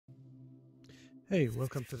Hey,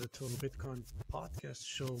 welcome to the Total Bitcoin podcast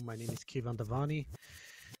show. My name is Kaufman Stefanie.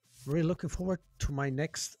 Really looking forward to my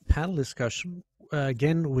next panel discussion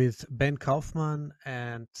again with Ben Kaufman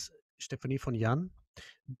and Stefanie von Jan.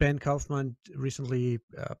 Ben Kaufman recently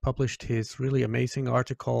published his really amazing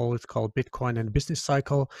article. It's called Bitcoin and Business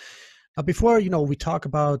Cycle. Now, before we talk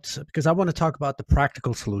about, because I want to talk about the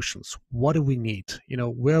practical solutions. What do we need?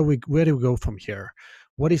 Where do we go from here?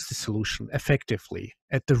 What is the solution effectively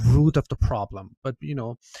at the root of the problem? But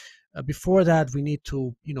before that, we need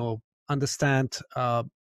to understand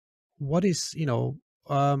what is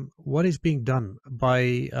what is being done by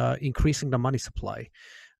increasing the money supply.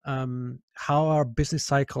 How are business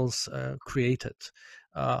cycles created?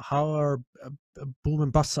 How are boom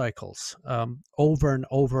and bust cycles over and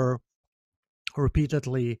over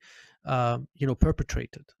repeatedly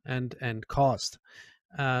perpetrated and caused?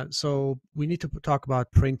 So we need to talk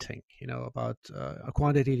about printing, about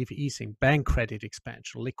quantitative easing, bank credit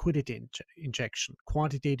expansion, liquidity injection,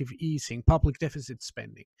 quantitative easing, public deficit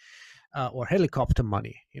spending, or helicopter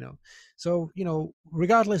money. So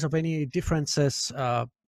regardless of any differences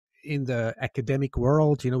in the academic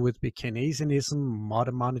world, with Keynesianism,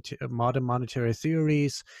 modern monetary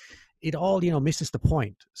theories, it all misses the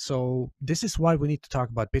point. So this is why we need to talk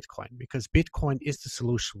about Bitcoin, because Bitcoin is the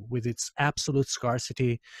solution with its absolute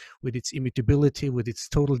scarcity, with its immutability, with its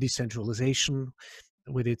total decentralization,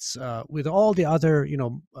 with its with all the other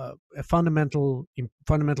fundamental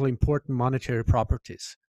important monetary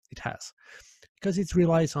properties it has, because it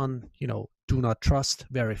relies on do not trust,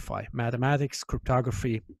 verify, mathematics,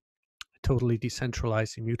 cryptography, totally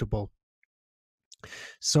decentralized, immutable.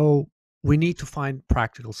 So we need to find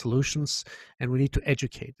practical solutions, and we need to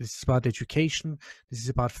educate. This is about education. This is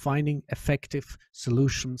about finding effective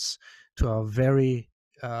solutions to our very,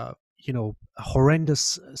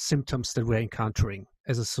 horrendous symptoms that we're encountering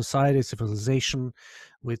as a society, civilization,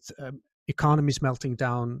 with economies melting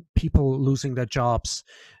down, people losing their jobs,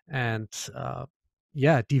 and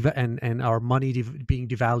and our money being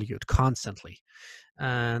devalued constantly.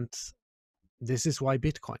 And this is why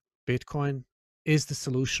Bitcoin is the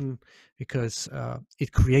solution, because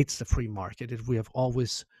it creates the free market that we have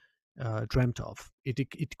always dreamt of.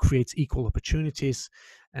 It creates equal opportunities,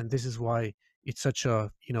 and this is why it's such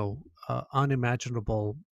a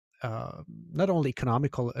unimaginable, not only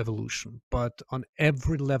economical evolution, but on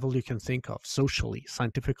every level you can think of: socially,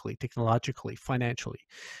 scientifically, technologically, financially.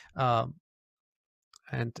 Um,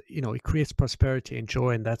 and it creates prosperity and joy,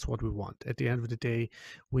 and that's what we want. At the end of the day,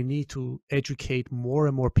 we need to educate more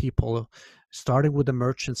and more people, starting with the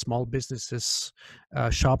merchants, small businesses,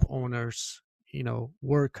 shop owners,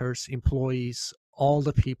 workers, employees, all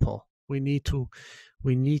the people. We need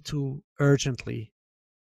to urgently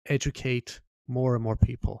educate more and more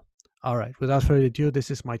people. All right, without further ado,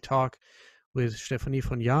 this is my talk with Stefanie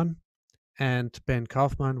von Jan and Ben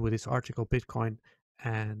Kaufman with his article Bitcoin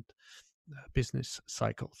and Business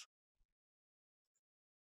Cycles.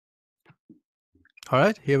 All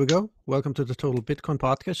right, here we go. Welcome to the Total Bitcoin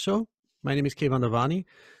podcast show. My name is Kaufman Stefanie,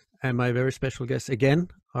 and my very special guests again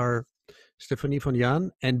are Stefanie von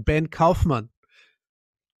Jan and Ben Kaufman.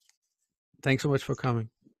 Thanks so much for coming.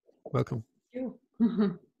 Welcome. Thank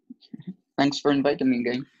you. Thanks for inviting me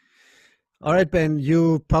again. All right, Ben,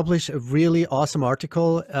 you published a really awesome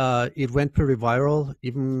article. It went pretty viral.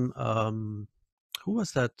 Even who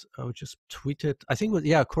was that? I just tweeted. I think it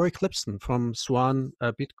was Corey Clipston from Swan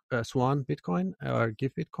Bitcoin or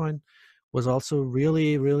Give Bitcoin was also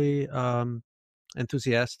really, really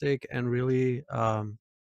enthusiastic and really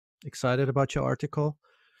excited about your article.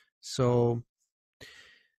 So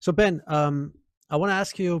Ben, I want to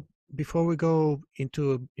ask you, before we go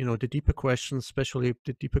into the deeper questions, especially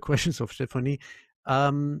the deeper questions of Stefanie,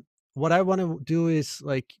 what I want to do is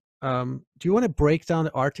do you want to break down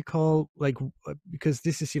the article, because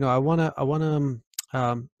this is I want to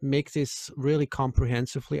make this really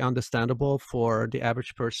comprehensively understandable for the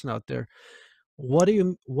average person out there. Can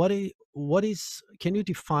you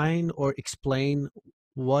define or explain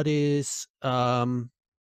what is the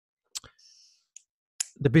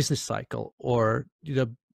business cycle, or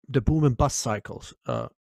the boom and bust cycles?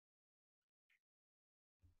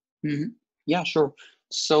 Yeah, sure.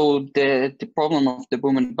 So the problem of the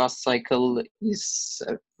boom and bust cycle is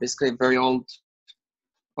basically a very old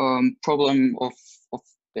problem of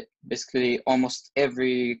basically almost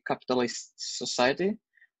every capitalist society,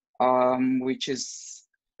 which is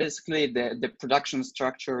basically the production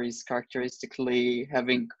structure is characteristically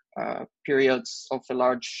having periods of a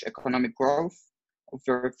large economic growth, of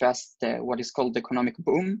very fast what is called economic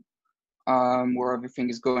boom, where everything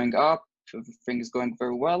is going up, everything is going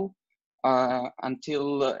very well,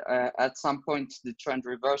 until at some point the trend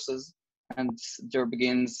reverses and there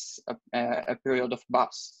begins a period of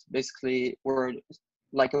bust, basically where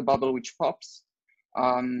like a bubble which pops,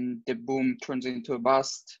 the boom turns into a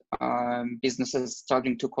bust, businesses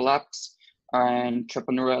starting to collapse, and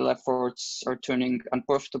entrepreneurial efforts are turning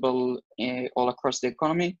unprofitable all across the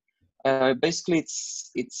economy. Basically,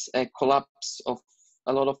 it's a collapse of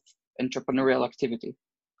a lot of entrepreneurial activity,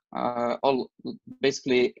 all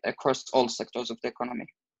basically across all sectors of the economy.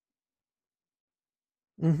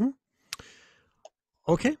 Mm-hmm.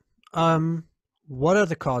 Okay. What are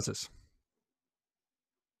the causes?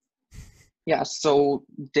 Yeah, so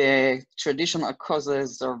the traditional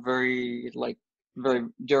causes are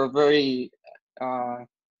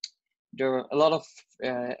there are a lot of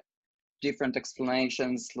different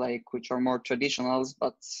explanations, like which are more traditional,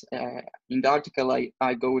 but in the article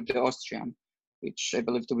I go with the Austrian, which I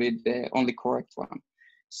believe to be the only correct one.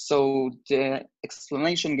 So the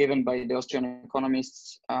explanation given by the Austrian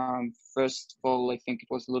economists, first of all, I think it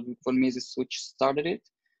was Ludwig von Mises which started it.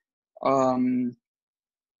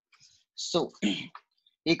 So he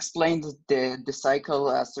explained the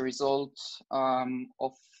cycle as a result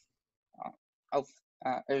of a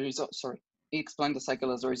result. Sorry, he explained the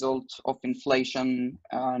cycle as a result of inflation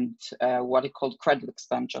and what he called credit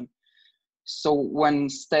expansion. So when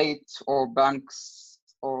state or banks,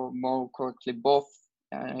 or more correctly both,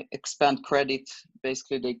 expand credit,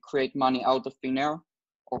 basically they create money out of thin air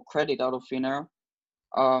or credit out of thin air.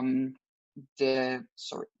 The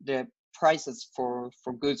prices for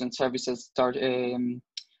goods and services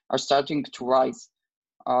are starting to rise.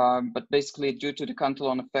 But basically, due to the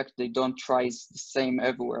cantillon effect, they don't rise the same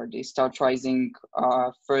everywhere. They start rising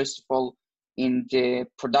first of all in the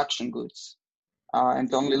production goods,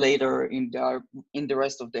 and only later in the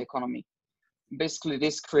rest of the economy. Basically,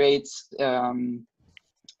 this creates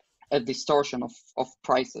a distortion of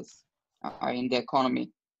prices in the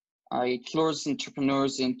economy. It lures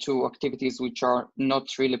entrepreneurs into activities which are not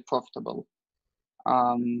really profitable.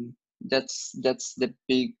 That's the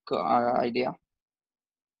big idea.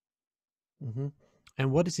 Mm-hmm.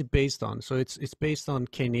 And what is it based on? So it's based on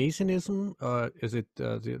Keynesianism. Is it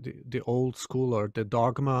the old school or the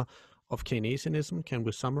dogma of Keynesianism? Can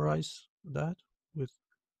we summarize that with?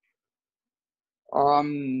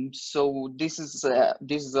 So this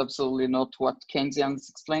is absolutely not what Keynesians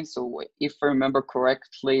explain. So if I remember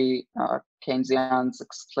correctly, Keynesians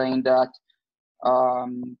explained that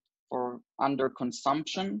for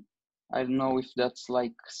underconsumption. I don't know if that's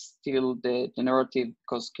like still the narrative,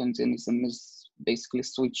 because Keynesianism is basically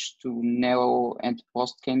switched to neo and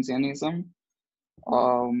post-Keynesianism.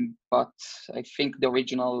 But I think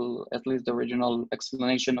at least the original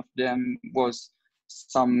explanation of them was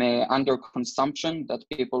some underconsumption, that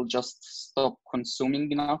people just stop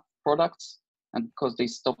consuming enough products, and because they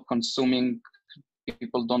stop consuming,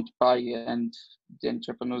 people don't buy, and the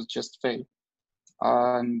entrepreneurs just fail.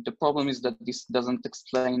 The problem is that this doesn't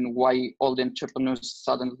explain why all the entrepreneurs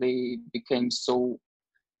suddenly became so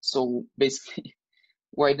basically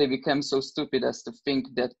why they became so stupid as to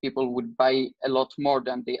think that people would buy a lot more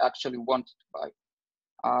than they actually wanted to buy.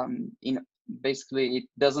 Basically, it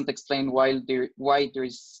doesn't explain why there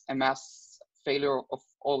is a mass failure of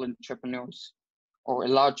all entrepreneurs, or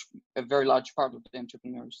a very large part of the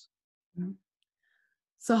entrepreneurs. Mm-hmm.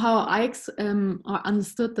 So how I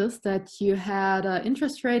understood this, that you had an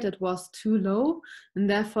interest rate that was too low, and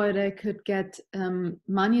therefore they could get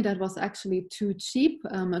money that was actually too cheap.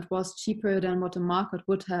 It was cheaper than what the market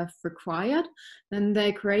would have required. Then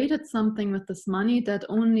they created something with this money that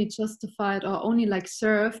only justified or only like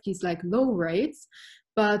served these like low rates.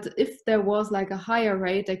 But if there was like a higher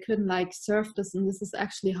rate, they couldn't like serve this, and this is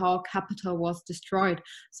actually how capital was destroyed.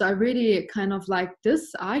 So I really kind of like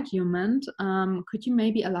this argument. Could you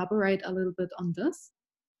maybe elaborate a little bit on this?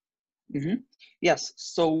 Mm-hmm. Yes.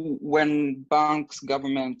 So when banks,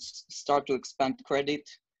 governments start to expand credit,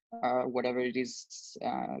 whatever it is,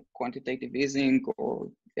 quantitative easing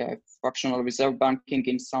or fractional reserve banking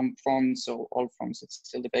in some forms, or all forms, it's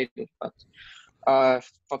still debated, but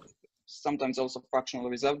sometimes also fractional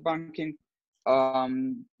reserve banking.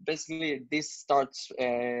 Basically, this starts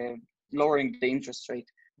lowering the interest rate.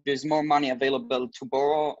 There's more money available to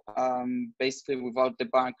borrow, basically without the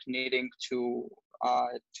bank needing to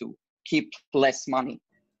keep less money.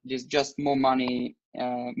 There's just more money,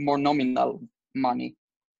 more nominal money,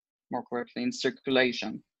 more correctly, in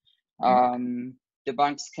circulation. The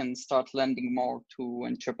banks can start lending more to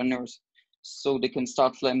entrepreneurs, so they can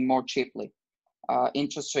start lending more cheaply.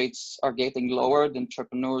 Interest rates are getting lower. The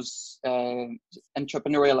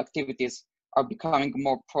entrepreneurial activities are becoming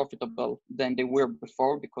more profitable than they were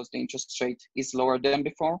before because the interest rate is lower than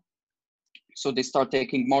before. So they start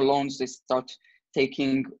taking more loans, they start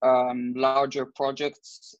taking larger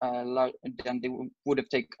projects than they would have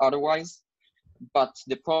taken otherwise. But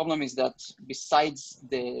the problem is that besides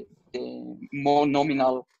the more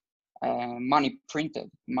nominal money printed,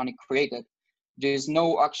 money created, there's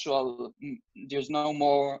no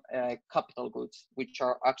more capital goods which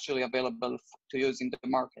are actually available to use in the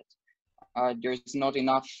market. There's not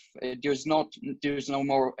enough. There's no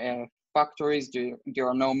more factories. There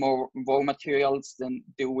are no more raw materials than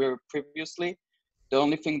there were previously. The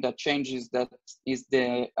only thing that changes is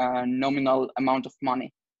the nominal amount of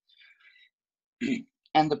money.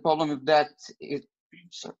 And the problem with that is,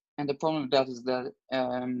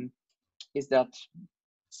 is that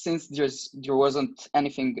since there wasn't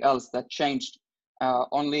anything else that changed,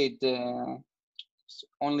 only the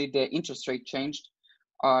interest rate changed.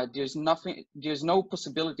 There's no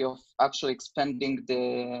possibility of actually expanding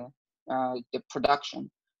the production.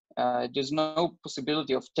 There's no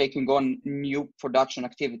possibility of taking on new production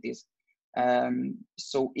activities.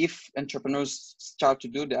 So if entrepreneurs start to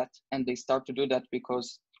do that, and they start to do that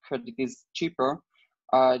because credit is cheaper,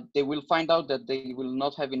 they will find out that they will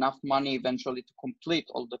not have enough money eventually to complete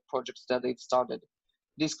all the projects that they've started.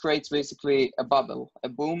 This creates basically a bubble, a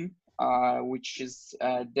boom, which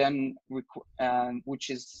then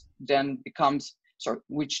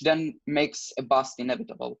makes a bust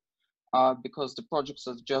inevitable, because the projects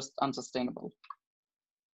are just unsustainable.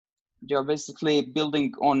 They are basically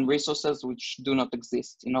building on resources which do not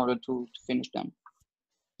exist in order to finish them.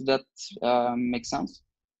 Does that make sense?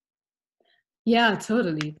 Yeah,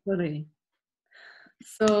 totally.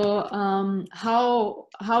 So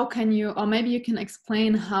how can you, or maybe you can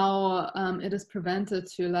explain how it is prevented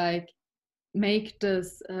to like make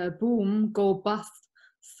this boom go bust?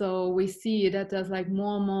 So we see that there's like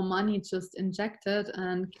more and more money just injected,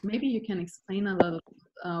 and maybe you can explain a little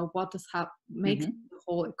what this makes the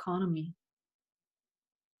whole economy.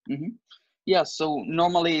 Yeah, so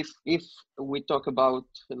normally if we talk about,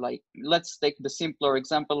 like, let's take the simpler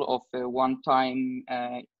example of a one-time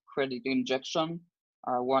credit injection,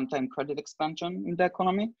 one-time credit expansion in the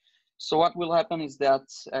economy. So what will happen is that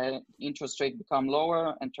interest rate become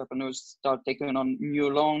lower, entrepreneurs start taking on new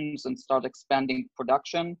loans and start expanding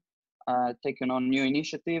production, taking on new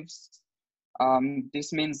initiatives.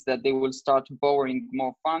 This means that they will start borrowing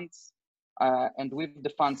more funds, and with the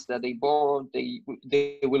funds that they borrow, they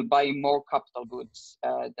will buy more capital goods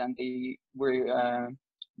than they were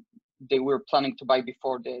planning to buy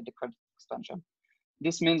before the credit expansion.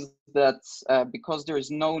 This means that because there is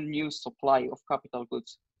no new supply of capital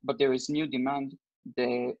goods, but there is new demand,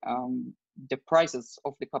 the prices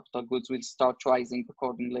of the capital goods will start rising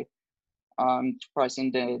accordingly, to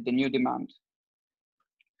pricing the new demand.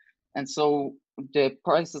 And so the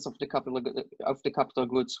prices of the capital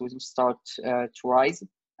goods will start to rise,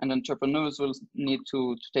 and entrepreneurs will need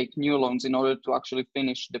to take new loans in order to actually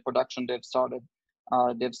finish the production they've started.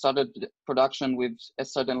 They've started production with a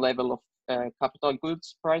certain level of capital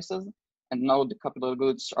goods prices, and now the capital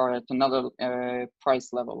goods are at another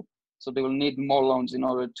price level. So they will need more loans in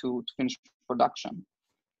order to finish production.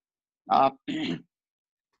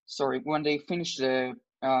 Sorry, when they finish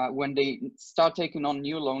when they start taking on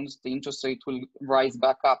new loans, the interest rate will rise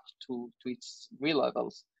back up to its real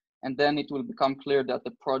levels. And then it will become clear that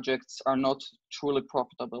the projects are not truly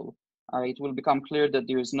profitable. It will become clear that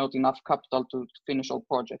there is not enough capital to finish all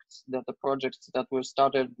projects, that the projects that were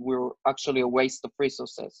started were actually a waste of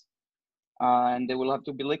resources. And they will have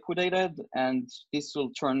to be liquidated, and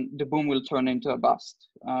the boom will turn into a bust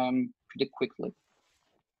pretty quickly.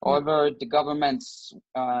 However, the governments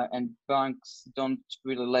and banks don't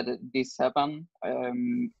really let this happen, at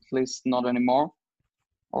least not anymore,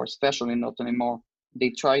 or especially not anymore. They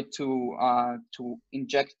try to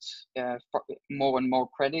inject more and more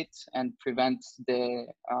credit and prevent the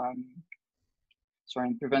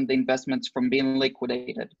investments from being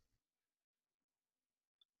liquidated.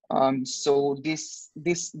 So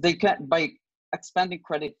they can, by expanding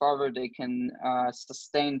credit further, they can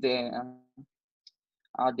sustain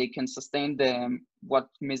what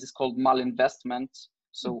Mises is called malinvestment.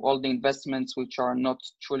 So all the investments which are not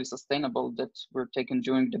truly sustainable that were taken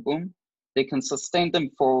during the boom, they can sustain them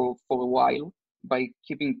for a while by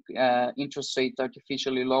keeping interest rates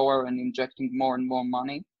artificially lower and injecting more and more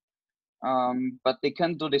money. But they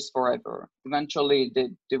can't do this forever. Eventually,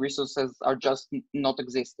 the resources are just not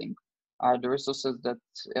existing. The resources that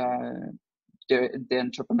the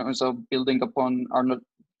entrepreneurs are building upon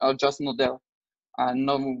are just not there.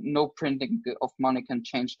 No printing of money can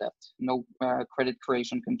change that. No credit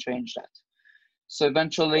creation can change that. So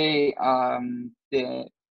eventually, there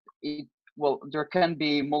can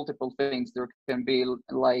be multiple things. There can be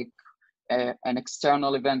like an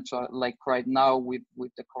external event, like right now with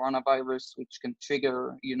the coronavirus, which can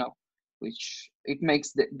trigger, which it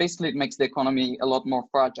makes the economy a lot more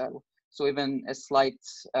fragile. So even a slight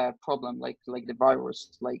problem like the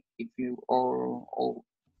virus, like if you or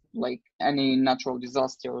like any natural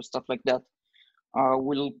disaster or stuff like that,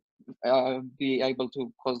 will be able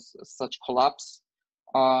to cause such collapse.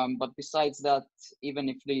 But besides that, even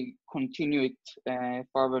if they continue it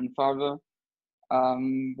further and further,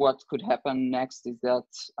 what could happen next is that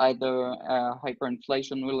either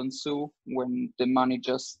hyperinflation will ensue when the money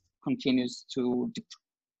just continues to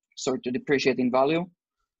depreciate in value.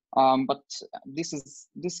 But this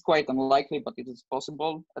is quite unlikely, but it is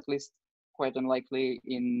possible, at least quite unlikely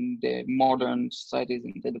in the modern societies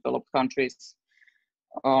in the developed countries.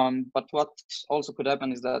 But what also could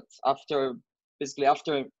happen is that after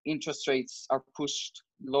interest rates are pushed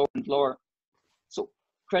lower and lower, so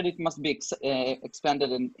credit must be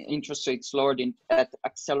expanded and interest rates lowered at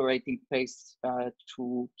accelerating pace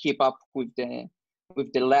to keep up with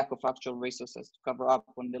the lack of actual resources, to cover up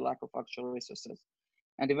on the lack of actual resources.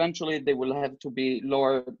 And eventually they will have to be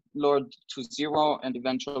lowered to zero, and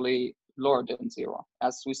eventually lower than zero.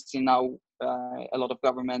 As we see now, a lot of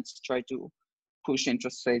governments try to push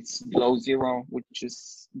interest rates below zero, which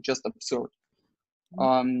is just absurd.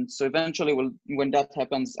 So eventually, when that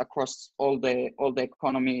happens across all the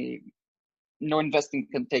economy, no investing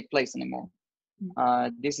can take place anymore.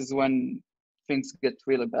 This is when things get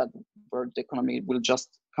really bad, where the economy will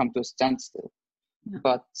just come to a standstill. Yeah.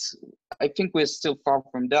 But I think we're still far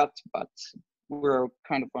from that, but we're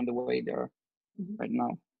kind of on the way there right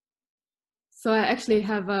now. So I actually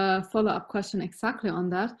have a follow-up question exactly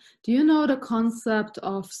on that. Do you know the concept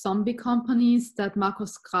of zombie companies that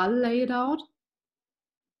Markus Krall laid out?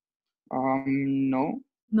 No.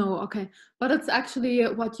 No, okay. But it's actually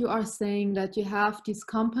what you are saying, that you have these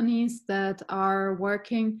companies that are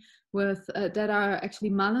working with, that are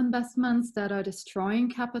actually malinvestments, that are destroying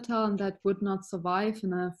capital and that would not survive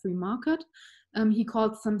in a free market. He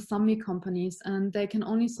called them zombie companies, and they can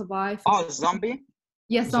only survive. Oh, zombie?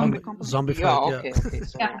 Yes, zombie. Yeah, okay,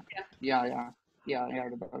 sorry. Yeah.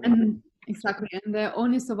 And exactly, and they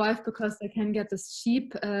only survive because they can get this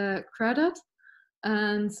cheap credit,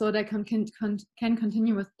 and so they can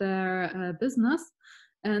continue with their business.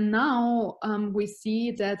 And now we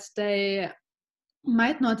see that they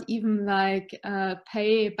might not even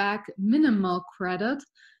pay back minimal credit,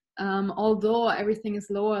 although everything is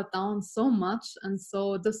lowered down so much. And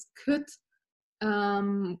so this could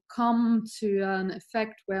come to an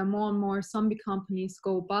effect where more and more zombie companies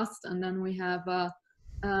go bust, and then we have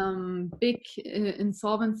big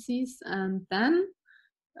insolvencies. And then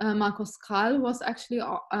Markus Krall was actually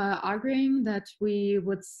arguing that we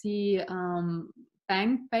would see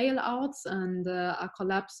bank bailouts and a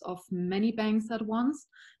collapse of many banks at once.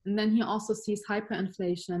 And then he also sees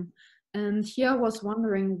hyperinflation. And here I was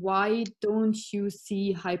wondering, why don't you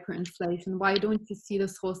see hyperinflation? Why don't you see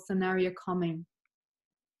this whole scenario coming?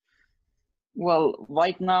 Well,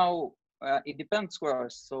 right now, it depends where.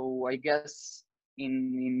 So I guess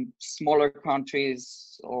in smaller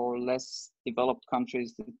countries or less developed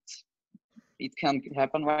countries, it can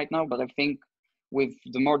happen right now. But I think with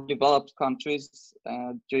the more developed countries,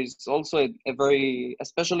 there is also a very,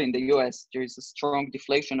 especially in the US, there is a strong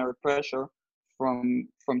deflationary pressure from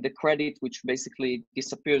the credit, which basically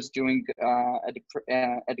disappears during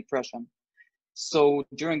a depression. So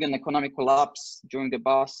during an economic collapse, during the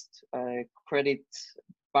bust,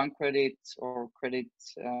 bank credit or credit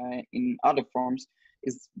in other forms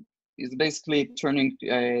is basically turning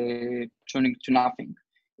to nothing.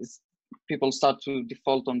 People start to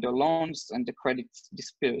default on their loans and the credit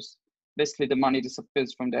disappears. Basically, the money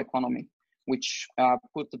disappears from the economy, which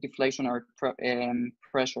put the deflationary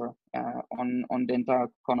pressure on the entire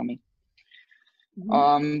economy.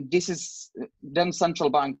 This is then central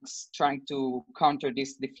banks trying to counter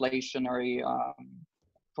this deflationary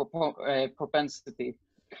propensity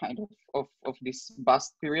kind of this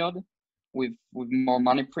bust period with more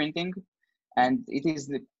money printing. And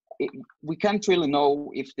we can't really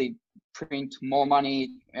know if they print more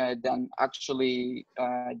money than actually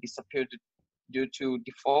disappeared due to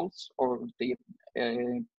defaults, or they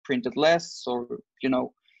printed less, or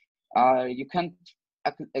you can't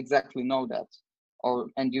exactly know that.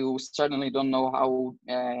 And you certainly don't know how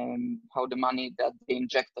the money that they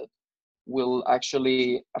injected will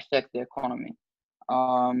actually affect the economy.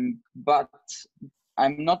 But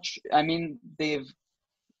I'm not. I mean, they've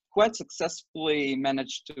quite successfully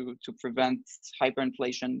managed to prevent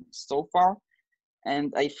hyperinflation so far.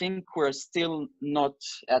 and I think we're still not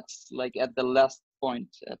at the last point.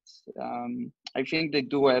 I think they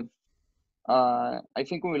do have. I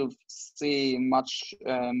think we will see much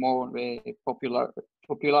more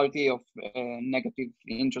popularity of negative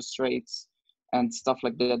interest rates and stuff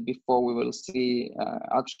like that before we will see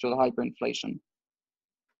actual hyperinflation.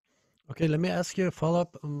 Okay, let me ask you a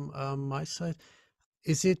follow-up on my side.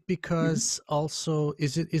 Is it because also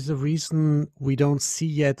is the reason we don't see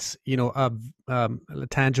yet, a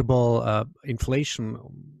tangible inflation,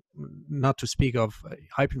 not to speak of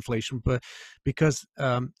hyperinflation, but because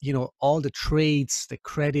all the trades, the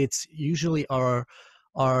credits usually are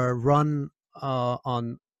run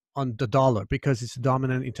on the dollar because it's a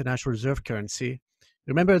dominant international reserve currency.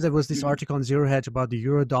 Remember, there was this article on Zero Hedge about the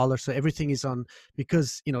euro dollar, so everything is on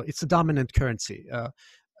because it's a dominant currency.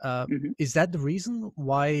 Is that the reason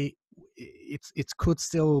why it could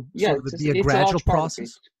still sort of be a it's a gradual large part of it.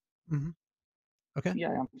 process? Okay.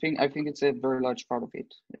 Yeah, I think it's a very large part of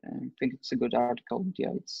it. I think it's a good article. Yeah,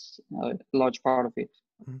 it's a large part of it.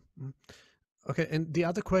 Okay, and the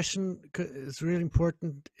other question is really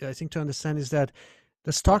important, I think, to understand is that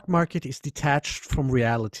the stock market is detached from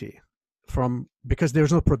reality, because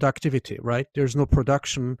there's no productivity, right? There's no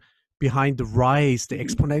production behind the rise, the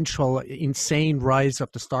exponential, insane rise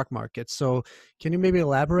of the stock market. So, can you maybe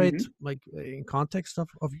elaborate, like in context of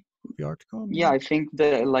the article? Yeah, I think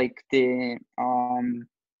it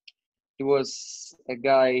was a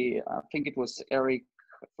guy. I think it was Eric.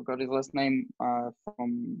 I forgot his last name.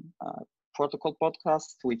 From Protocol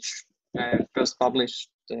podcast, which first published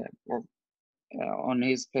on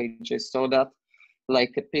his page. I saw that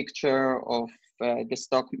like a picture of the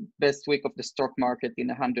best week of the stock market in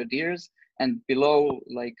 100 years, and below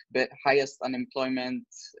like the highest unemployment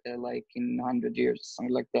like in 100 years,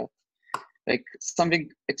 something like that. Like something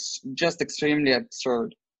just extremely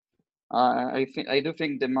absurd. I do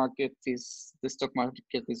think the stock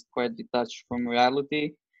market is quite detached from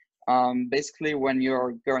reality. Basically, when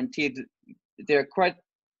you're guaranteed,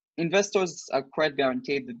 investors are quite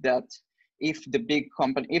guaranteed that if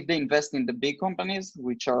they invest in the big companies,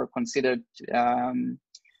 which are considered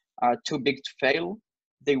too big to fail,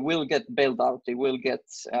 they will get bailed out. They will get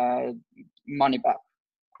money back.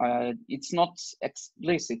 It's not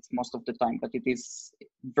explicit most of the time, but it is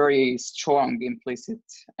very strong implicit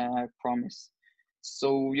promise.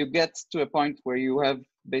 So you get to a point where you have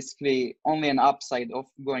basically only an upside of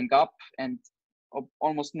going up and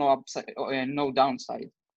almost no upside, no downside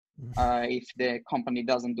if the company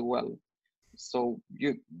doesn't do well. So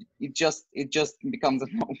it just becomes a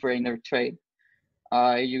no-brainer trade.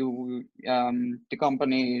 The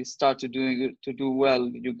company start to do well,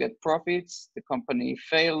 you get profits. The company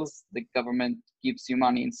fails, the government gives you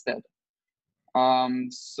money instead.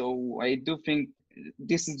 So I do think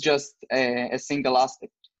this is just a single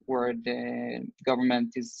aspect where the government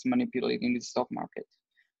is manipulating the stock market.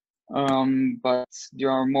 But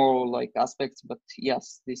there are more like aspects. But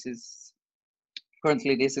yes, this is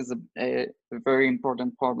a very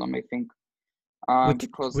important problem, I think.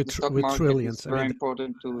 Because the stock market trillions. is very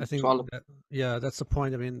important to I think all of that's the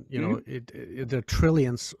point. I mean, the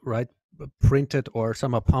trillions, right, printed or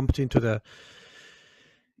somehow pumped into the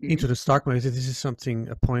stock market. This is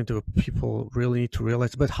a point that people really need to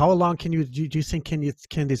realize. But how long do you think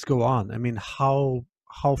can this go on? I mean, how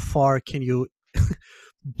far can you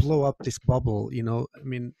blow up this bubble? I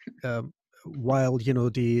mean, while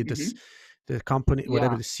the company,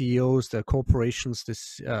 whatever, the CEOs, the corporations,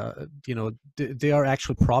 they are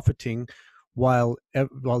actually profiting while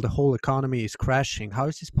the whole economy is crashing. How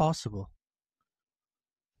is this possible?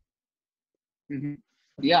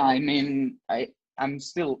 Yeah, I mean, I'm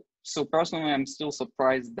still surprised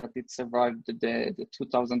that it survived the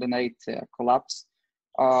 2008 collapse.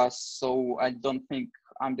 So I don't think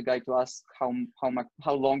I'm the guy to ask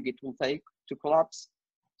how long it will take to collapse.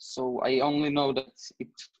 So I only know that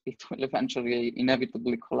it will eventually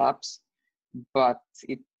inevitably collapse, but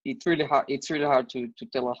it's really hard to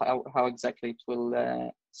tell how exactly it will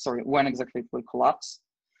when exactly it will collapse.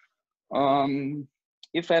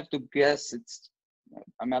 If I have to guess, it's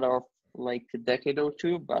a matter of like a decade or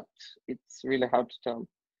two, but it's really hard to tell.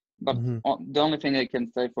 But the only thing I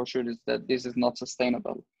can say for sure is that this is not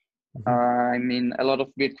sustainable. I mean, a lot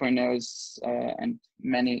of Bitcoiners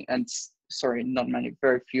not many,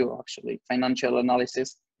 very few actually, financial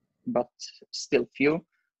analysis, but still few,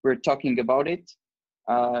 we're talking about it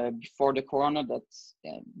before the corona, that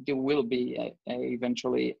there will be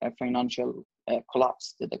eventually a financial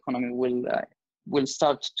collapse. That the economy will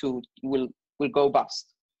go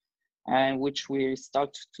bust, and which we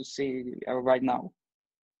start to see right now,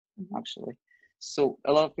 actually. So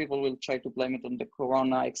a lot of people will try to blame it on the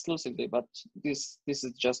corona exclusively, but this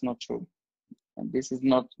is just not true. And this is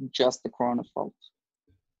not just the corona fault.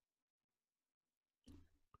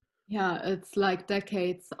 Yeah, it's like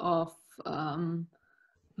decades of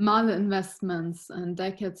malinvestments and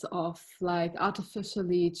decades of like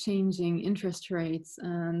artificially changing interest rates,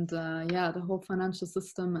 and yeah, the whole financial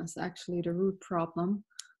system is actually the root problem,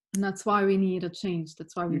 and that's why we need a change.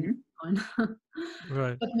 That's why we need Bitcoin.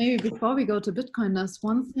 Right. But maybe before we go to Bitcoin, there's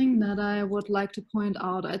one thing that I would like to point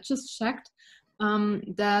out. I just checked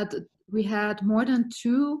that we had more than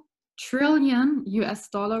 2 trillion US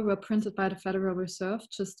dollar were printed by the Federal Reserve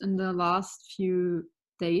just in the last few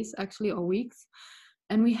days, actually, or weeks.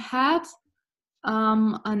 And we had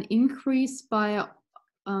an increase by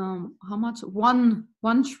how much? 1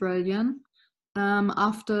 trillion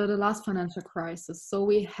after the last financial crisis. So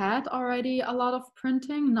we had already a lot of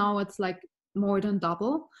printing. Now it's like more than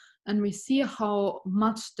double. And we see how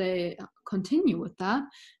much they continue with that.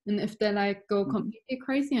 And if they like go completely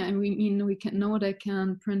crazy, and we can know they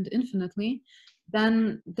can print infinitely,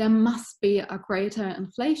 then there must be a greater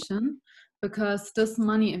inflation, because this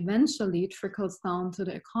money eventually trickles down to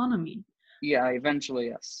the economy. Yeah, eventually,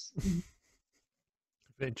 yes.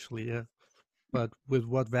 Eventually, yeah. But with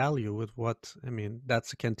what value? With what? I mean,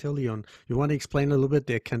 that's a cantillon. You want to explain a little bit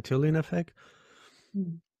the cantillon effect?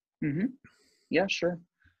 Yeah, sure.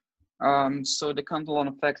 So the cantillon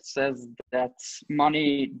effect says that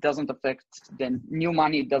money doesn't affect, the new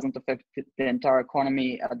money doesn't affect the entire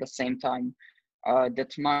economy at the same time.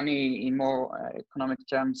 That money, in more economic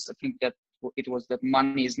terms, I think that it was that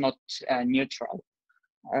money is not neutral.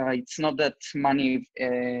 It's not that money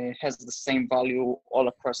has the same value all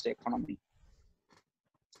across the economy.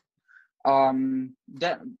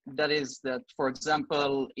 That is that, for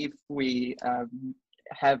example, if we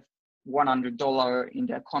have $100 in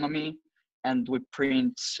the economy and we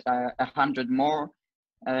print 100 more,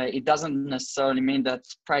 it doesn't necessarily mean that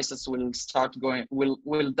prices will start going,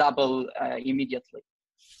 will double immediately.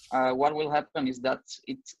 What will happen is that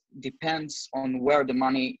it depends on where the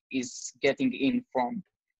money is getting in from.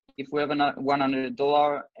 If we have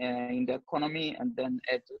 $100 in the economy and then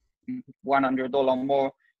add $100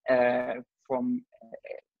 more from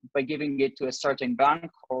by giving it to a certain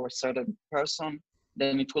bank or a certain person,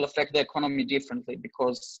 then it will affect the economy differently,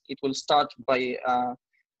 because it will start by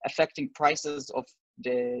affecting prices of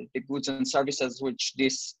the goods and services which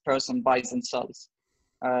this person buys and sells.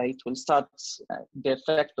 It will start the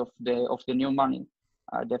effect of the new money.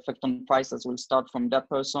 The effect on prices will start from that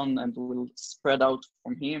person and will spread out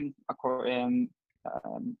from him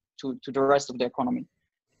to the rest of the economy.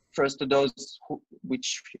 First to those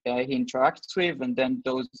which he interacts with, and then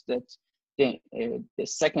those that the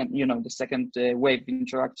second wave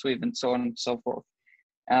interacts with, and so on and so forth.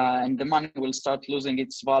 And the money will start losing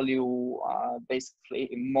its value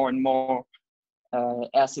basically more and more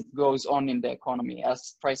as it goes on in the economy,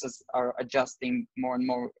 as prices are adjusting more and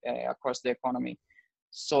more across the economy.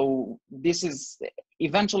 So this is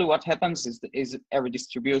eventually what happens is a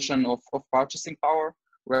redistribution of purchasing power,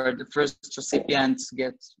 where the first recipients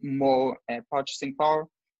get more purchasing power,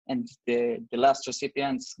 and the last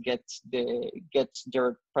recipients get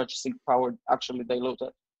their purchasing power actually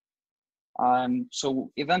diluted.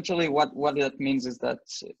 So eventually what that means is that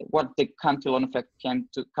what the cantillon effect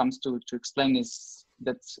comes to explain is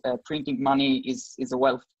that printing money is a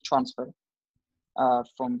wealth transfer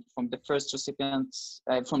from the first recipients,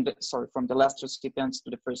 from the last recipients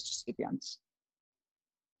to the first recipients.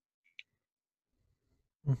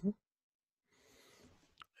 Mm-hmm.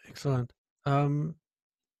 Excellent.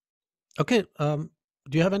 Okay. Do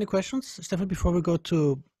you have any questions, Stefan, before we go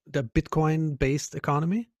to the Bitcoin-based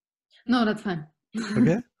economy? No, that's fine.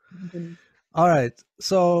 Okay. All right.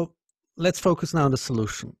 So let's focus now on the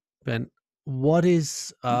solution. Ben, what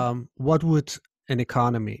would an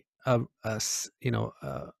economy of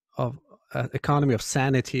economy of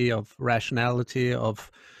sanity, of rationality,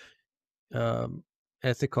 of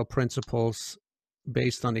ethical principles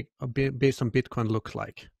based on Bitcoin look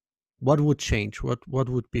like? What would change? What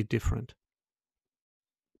would be different?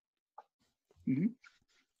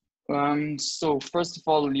 So first of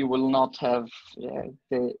all, you will not have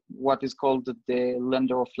what is called the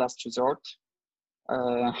lender of last resort,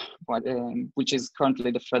 which is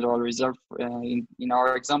currently the Federal Reserve in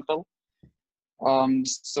our example.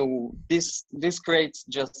 So this creates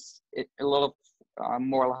just a lot of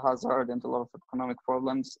moral hazard and a lot of economic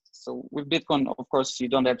problems. So with Bitcoin, of course, you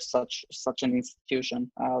don't have such an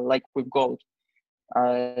institution like with gold.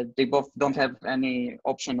 They both don't have any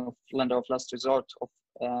option of lender of last resort, of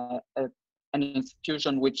an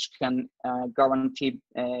institution which can guarantee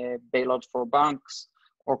bailout for banks,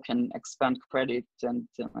 or can expand credit and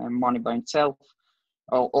money by itself,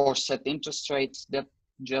 or set interest rates. That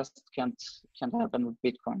just can't happen with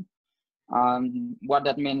Bitcoin. What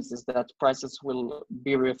that means is that prices will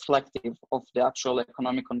be reflective of the actual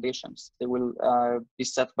economic conditions. They will be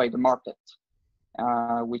set by the market,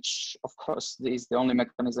 which of course is the only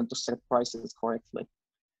mechanism to set prices correctly.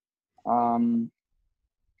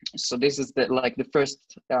 So this is the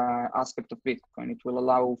first aspect of Bitcoin. It will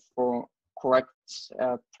allow for correct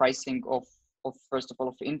pricing of first of all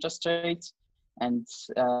of interest rates, and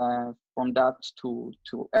from that to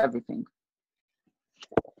everything.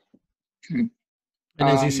 And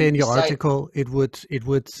as you say in your article, it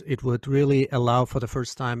would really allow for the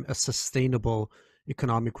first time a sustainable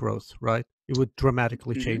economic growth, right? It would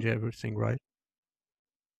dramatically change everything, right?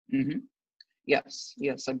 Yes,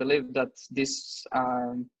 I believe that this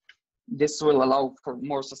will allow for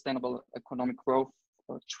more sustainable economic growth,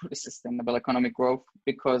 or truly sustainable economic growth,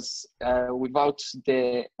 because without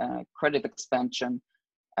the credit expansion,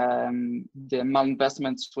 the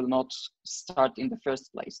malinvestments will not start in the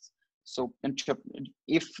first place. So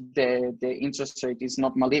if the interest rate is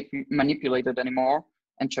not manipulated anymore,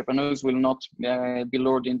 entrepreneurs will not be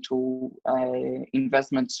lured into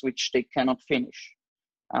investments which they cannot finish.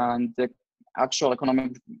 And the actual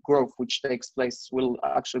economic growth which takes place will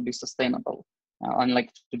actually be sustainable,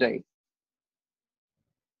 unlike today.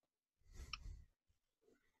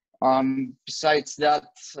 Besides that,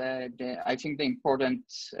 I think the important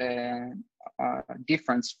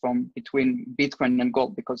difference between Bitcoin and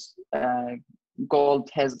gold, because gold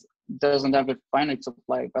doesn't have a finite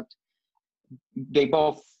supply, but they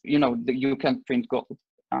both, you can print gold.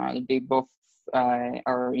 They both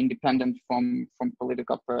are independent from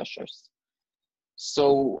political pressures.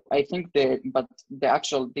 So I think the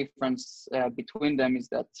actual difference between them is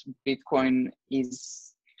that Bitcoin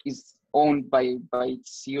is owned by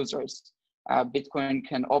its users. Bitcoin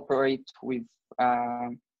can operate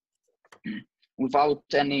without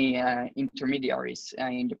any intermediaries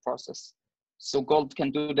in the process. So gold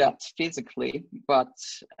can do that physically, but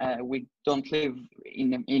we don't live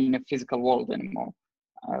in a physical world anymore.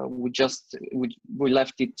 We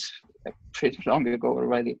left it pretty long ago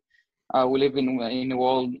already. We live in a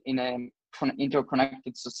world, in an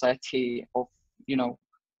interconnected society of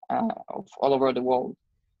all over the world.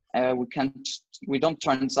 We don't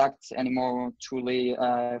transact anymore truly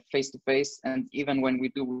face to face, and even when we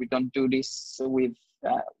do, we don't do this with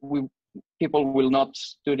people will not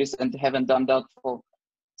do this and haven't done that for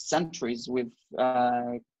centuries with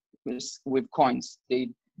coins. They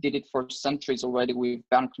did it for centuries already with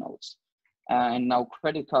banknotes, and now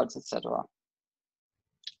credit cards, etc.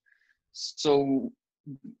 So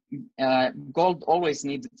gold always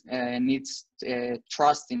needs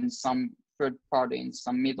trust in some third party, in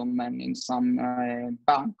some middleman, in some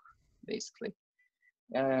bank, basically.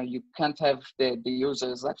 You can't have the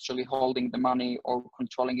users actually holding the money or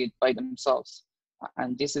controlling it by themselves.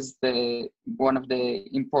 And this is one of the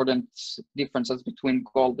important differences between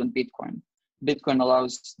gold and Bitcoin. Bitcoin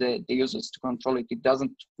allows the users to control it. It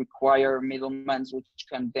doesn't require middlemen, which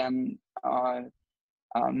can then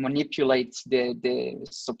manipulate the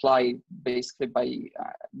supply basically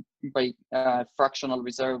by fractional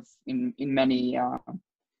reserve in many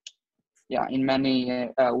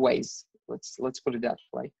ways. Let's put it that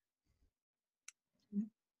way.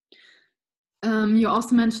 You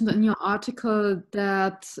also mentioned in your article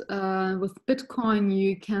that with Bitcoin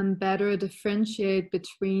you can better differentiate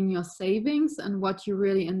between your savings and what you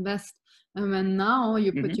really invest. And when now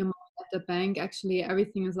you put your money at the bank, actually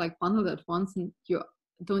everything is like bundled at once, and you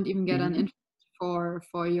don't even get an interest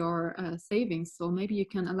for your savings. So maybe you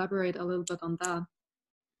can elaborate a little bit on that.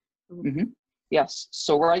 Yes.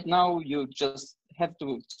 So right now you just have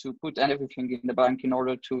to put everything in the bank in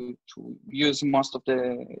order to use most of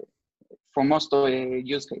the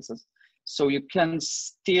use cases. So you can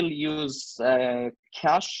still use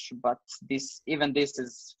cash, but this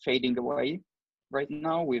is fading away right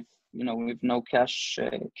now with no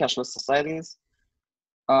cashless societies.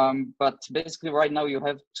 But basically right now you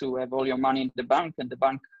have to have all your money in the bank, and the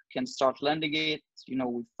bank can start lending it,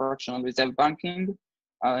 with fractional reserve banking.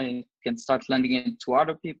 You can start lending it to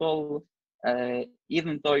other people,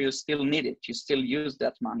 even though you still need it, you still use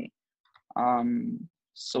that money.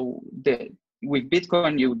 So with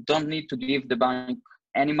Bitcoin, you don't need to give the bank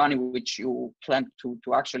any money which you plan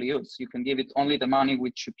to actually use. You can give it only the money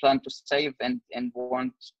which you plan to save and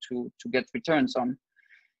want to get returns on.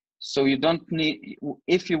 So you don't need,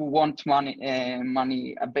 if you want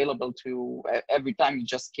money available to every time, you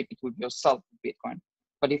just keep it with yourself with Bitcoin.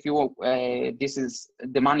 But if you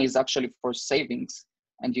the money is actually for savings,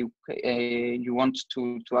 and you want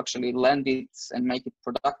to actually lend it and make it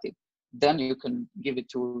productive, then you can give it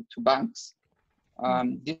to banks.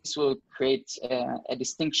 This will create a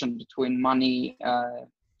distinction between money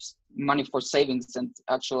for savings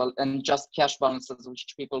and just cash balances, which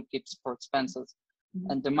people keep for expenses,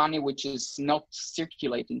 and the money which is not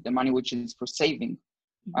circulating, the money which is for saving,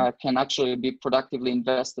 can actually be productively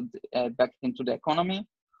invested back into the economy,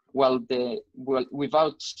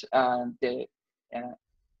 without the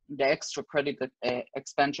extra credit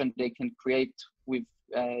expansion they can create with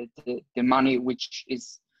the money which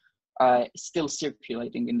is still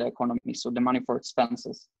circulating in the economy, so the money for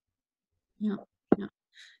expenses. Yeah, yeah.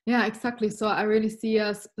 Yeah, exactly. So I really see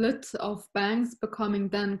a split of banks becoming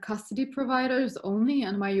then custody providers only,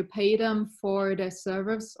 and where you pay them for their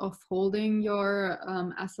service of holding your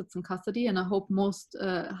assets in custody. And I hope most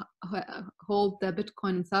hold their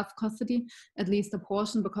Bitcoin in self-custody, at least a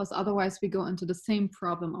portion, because otherwise we go into the same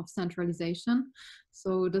problem of centralization.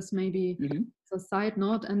 So this may be a side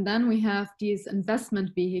note. And then we have these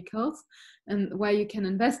investment vehicles, and where you can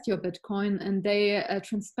invest your Bitcoin, and they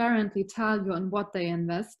transparently tell you on what they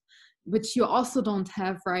invest, which you also don't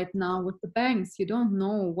have right now with the banks. You don't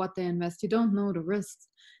know what they invest, you don't know the risks.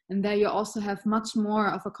 And there you also have much more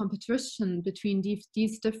of a competition between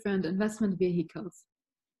these different investment vehicles.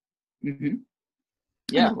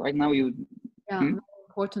 Yeah, right now very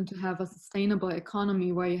important to have a sustainable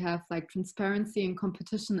economy where you have like transparency and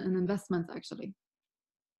competition in investments, actually.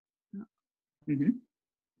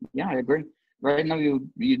 Yeah, I agree. Right now,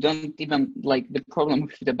 you don't even, like, the problem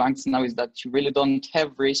with the banks now is that you really don't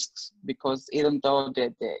have risks, because even though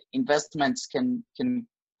the investments can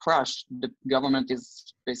crash, the government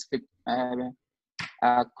is basically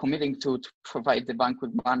committing to provide the bank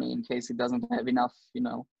with money in case it doesn't have enough,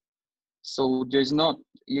 So there's no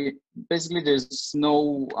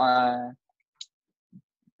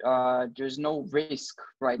risk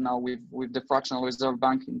right now with the fractional reserve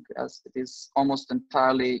banking, as it is almost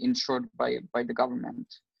entirely insured by the government.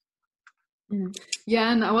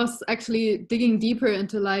 Yeah, and I was actually digging deeper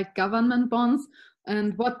into like government bonds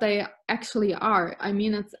and what they actually are. I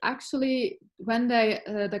mean, it's actually when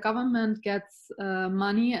the government gets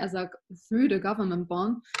money through the government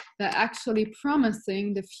bond, they're actually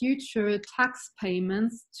promising the future tax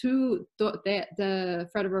payments to the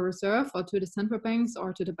Federal Reserve, or to the central banks,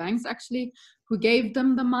 or to the banks actually who gave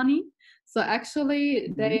them the money. So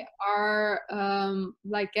actually they are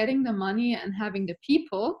like getting the money and having the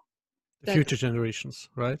people, the future generations,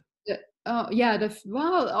 right?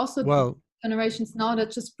 Also generations now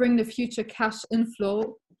that just bring the future cash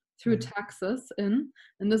inflow through taxes in,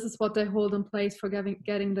 and this is what they hold in place for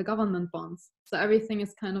getting the government bonds. So everything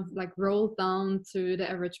is kind of like rolled down to the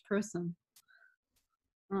average person.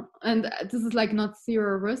 And this is like not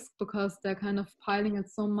zero risk, because they're kind of piling it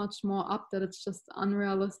so much more up that it's just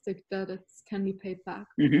unrealistic that it can be paid back.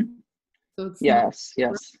 So it's yes.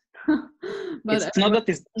 But it's not that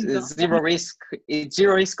it's zero risk. It's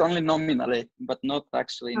zero risk only nominally, but not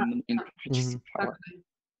actually in purchasing power.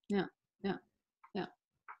 Yeah.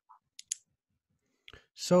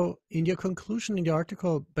 So in your conclusion in the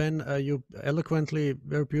article, Ben, you eloquently,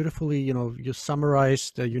 very beautifully, you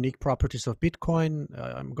summarized the unique properties of Bitcoin.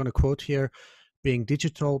 I'm going to quote here: being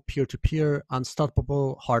digital, peer-to-peer,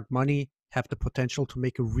 unstoppable, hard money, have the potential to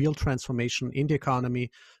make a real transformation in the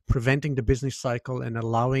economy, preventing the business cycle and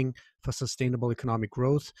allowing for sustainable economic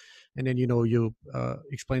growth. And then, you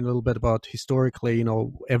explain a little bit about historically,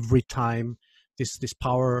 every time this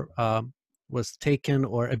power was taken,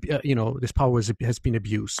 or this power has been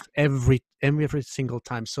abused every single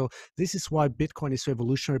time. So this is why Bitcoin is so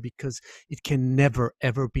evolutionary, because it can never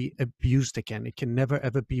ever be abused again. It can never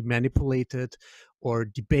ever be manipulated or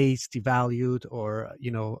debased, devalued, or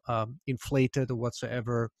inflated or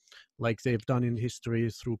whatsoever, like they've done in history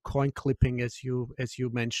through coin clipping, as you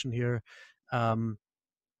mentioned here.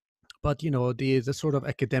 But the sort of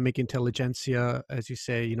academic intelligentsia, as you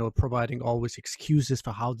say, providing always excuses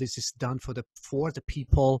for how this is done for the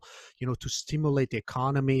people, to stimulate the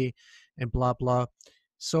economy and blah blah.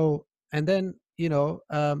 So, and then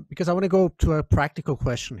because I want to go to a practical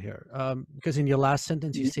question here, because in your last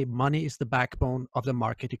sentence you say money is the backbone of the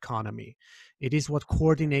market economy. It is what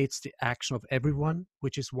coordinates the action of everyone,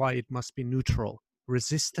 which is why it must be neutral,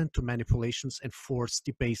 resistant to manipulations and forced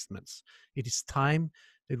debasements. It is time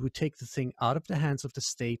that we take the thing out of the hands of the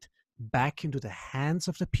state, back into the hands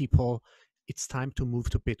of the people. It's time to move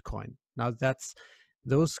to Bitcoin. Now, that's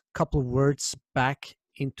those couple of words, back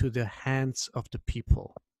into the hands of the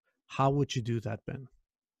people. How would you do that, Ben?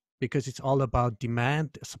 because it's all about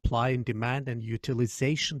demand, supply and demand, and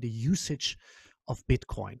utilization, the usage of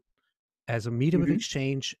Bitcoin as a medium of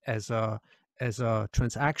exchange, as a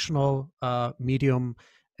transactional medium,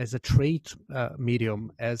 as a trade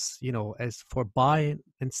medium, as as for buying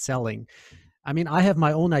and selling. I mean, I have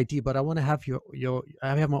my own idea, but I want to have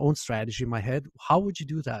I have my own strategy in my head. How would you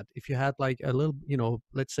do that if you had like a little,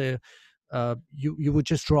 let's say, you would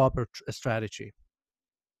just draw up a strategy?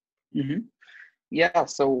 Yeah,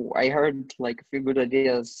 so I heard like a few good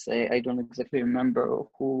ideas. I don't exactly remember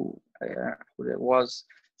who that was.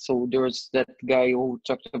 So there was that guy who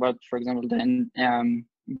talked about, for example,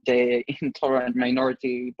 the intolerant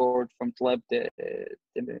minority board from TLAB,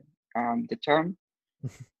 the term.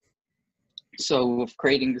 So of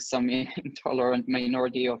creating some intolerant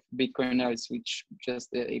minority of Bitcoiners, which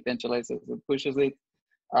just eventualizes and pushes it.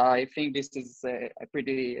 I think this is a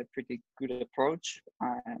pretty good approach,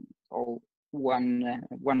 or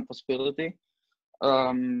one possibility.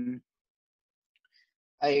 I'm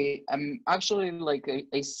actually like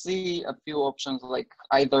I see a few options, like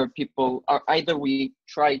either we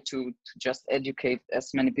try to just educate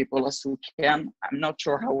as many people as we can. I'm not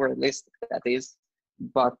sure how realistic that is,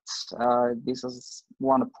 but this is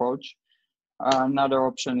one approach. Another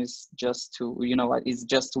option is just to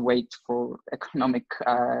wait for economic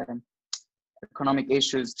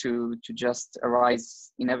issues to just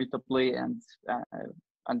arise inevitably, and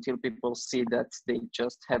until people see that they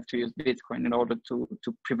just have to use Bitcoin in order to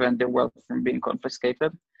prevent their wealth from being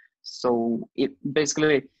confiscated. So it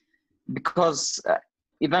basically, because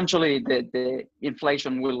eventually the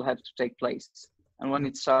inflation will have to take place, and when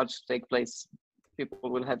it starts to take place,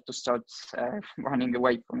 people will have to start running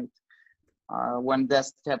away from it. When that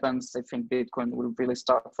happens, I think Bitcoin will really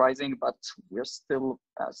start rising, but we're still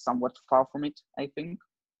somewhat far from it, I think.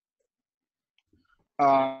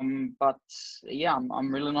 But yeah,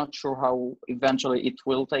 I'm really not sure how eventually it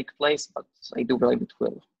will take place, but I do believe it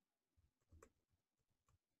will.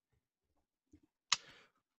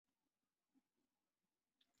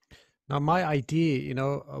 Now, my idea,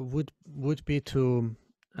 would be to,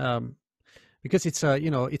 because it's a,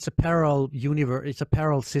 it's a parallel universe, it's a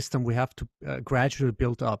parallel system we have to gradually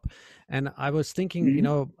build up. And I was thinking,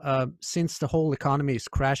 since the whole economy is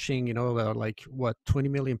crashing, like what, 20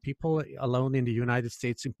 million people alone in the United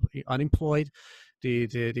States unemployed,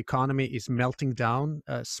 the economy is melting down.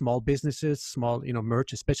 Small businesses, small,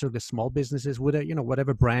 merch, especially the small businesses, with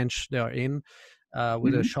whatever branch they are in,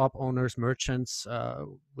 with the shop owners, merchants,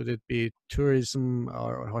 would it be tourism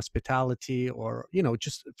or hospitality, or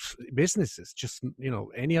just businesses, just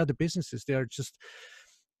any other businesses, they're just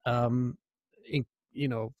in,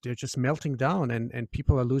 they're just melting down, and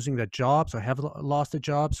people are losing their jobs or have lost their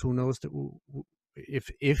jobs. Who knows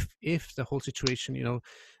if the whole situation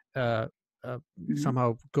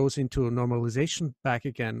somehow goes into a normalization back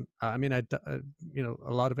again. I mean, a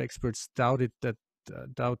lot of experts doubt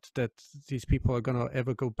that these people are going to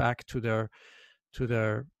ever go back to their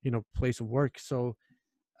place of work. So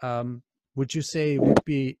would you say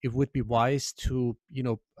it would be wise to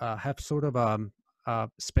have sort of a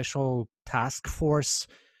special task force,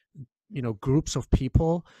 groups of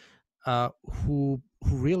people who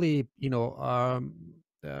really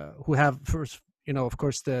who have first, of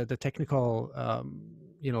course, the technical,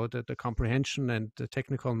 the comprehension and the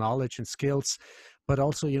technical knowledge and skills, but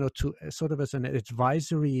also to sort of as an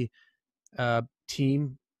advisory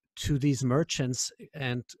team to these merchants,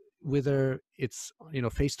 and whether it's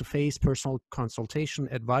face-to-face personal consultation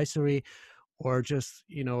advisory, or just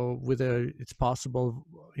whether it's possible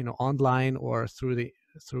online or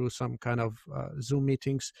through some kind of Zoom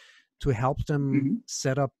meetings, to help them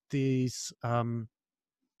set up these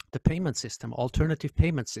the payment system, alternative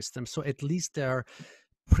payment system, so at least they're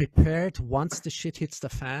prepared once the shit hits the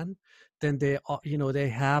fan. Then they they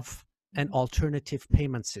have an alternative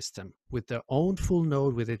payment system with their own full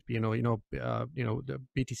node, with it, the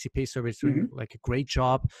BTC Pay service doing like a great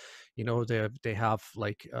job. They have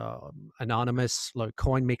like anonymous, like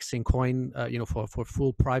coin mixing, for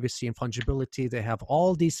full privacy and fungibility. They have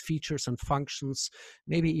all these features and functions,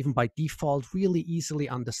 maybe even by default, really easily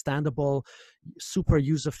understandable, super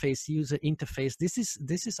user interface. This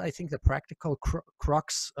is I think the practical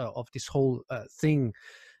crux of this whole thing,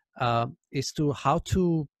 is to how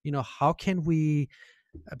can we,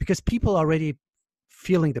 because people are already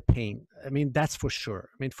feeling the pain. I mean, that's for sure.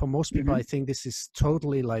 I mean, for most people, I think this is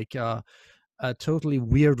totally like a totally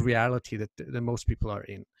weird reality that most people are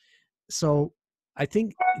in. So I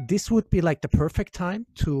think this would be like the perfect time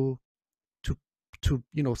to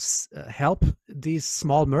help these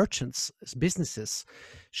small merchants, businesses,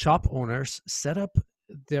 shop owners set up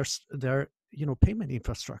their payment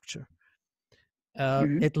infrastructure.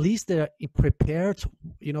 Mhm. At least they're prepared,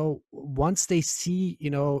 once they see,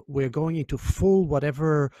 we're going into full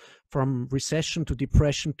whatever, from recession to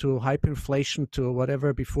depression to hyperinflation to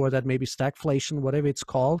whatever, before that maybe stagflation, whatever it's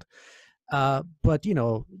called. But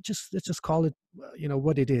let's just call it,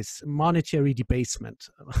 what it is: monetary debasement.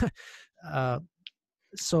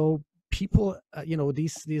 So people,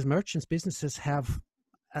 these merchants, businesses have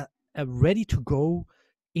a ready to go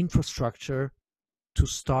infrastructure to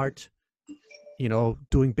start,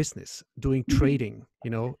 doing business, doing Mhm. trading,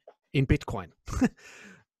 in Bitcoin.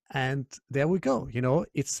 And there we go.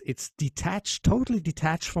 It's detached, totally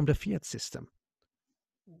detached from the fiat system.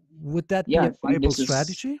 Would that be Yeah, a I think viable this is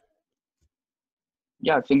strategy?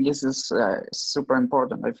 yeah, I think this is super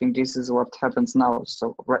important. I think this is what happens now.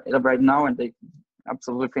 So right now, and I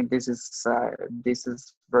absolutely think this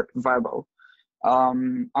is viable.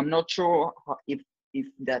 I'm not sure if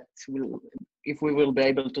that will if we will be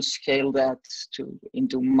able to scale that to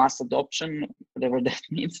into mass adoption, whatever that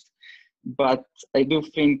means. But I do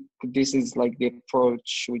think this is like the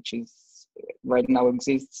approach which is right now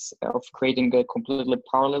exists, of creating a completely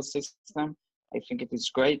parallel system. I think it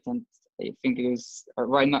is great, and I think it is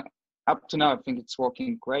right now, up to now, I think it's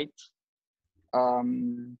working great.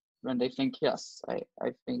 And I think, yes, I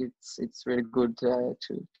think it's really good to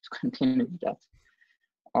continue with that.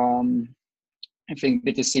 Um, I think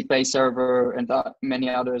BTC Pay Server and many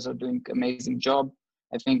others are doing amazing job.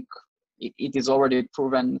 I think it is already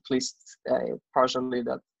proven, at least partially,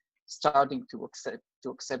 that starting to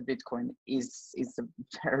accept Bitcoin is a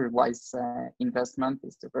very wise investment.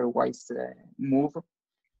 It's a very wise move.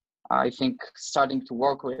 I think starting to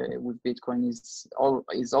work with Bitcoin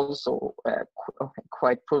is also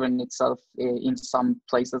quite proven itself in some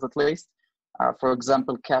places, at least. For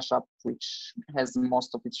example, Cash App, which has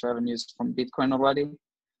most of its revenues from Bitcoin already.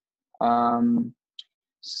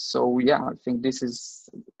 So yeah, I think this is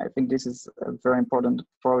a very important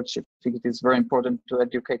approach. I think it is very important to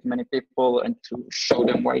educate many people and to show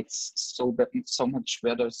them why it's so much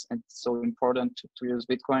better and so important to use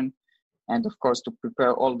Bitcoin, and of course to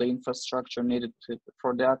prepare all the infrastructure needed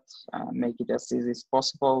for that, make it as easy as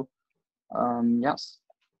possible. Yes.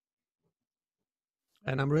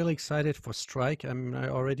 And I'm really excited for Strike. I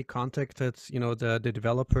already contacted, the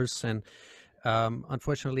developers, and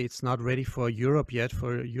unfortunately, it's not ready for Europe yet,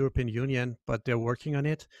 for European Union, but they're working on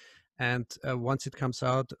it. And once it comes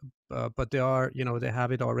out, but they are, they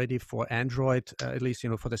have it already for Android, at least,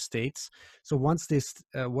 for the States. So once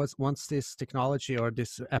this technology or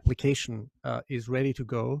this application is ready to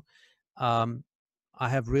go, I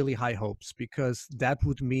have really high hopes, because that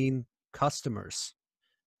would mean customers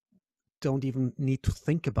don't even need to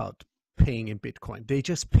think about paying in Bitcoin. They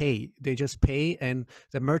just pay, and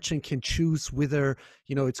the merchant can choose whether,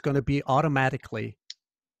 it's going to be automatically,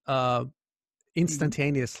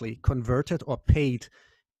 instantaneously converted or paid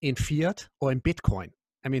in fiat or in Bitcoin.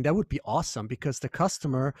 I mean, that would be awesome, because the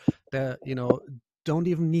customer, don't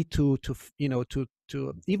even need to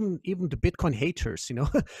even the Bitcoin haters,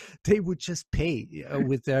 they would just pay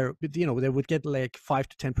with their, they would get like 5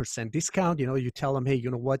 to 10% discount. You tell them, hey, you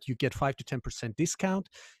know what, you get 5 to 10% discount.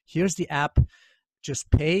 Here's the app, just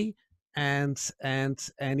pay. And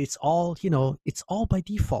it's all, it's all by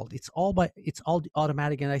default, it's all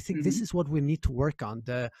automatic. And I think this Mm-hmm. is what we need to work on: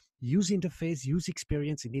 the user interface, user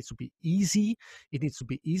experience. It needs to be easy, it needs to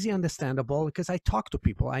be easy understandable, because I talk to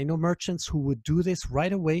people, I know merchants who would do this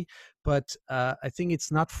right away, but I think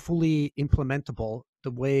it's not fully implementable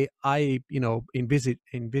the way I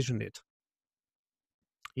envision it.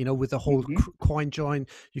 With the whole Mm-hmm. coin join.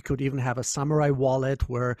 You could even have a samurai wallet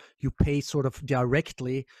where you pay sort of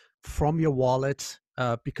directly from your wallet,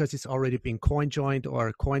 because it's already been coin joined,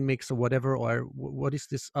 or coin mix, or whatever. Or what is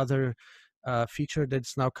this other feature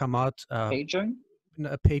that's now come out? PayJoin?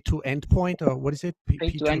 Pay to endpoint, or what is it? Pay to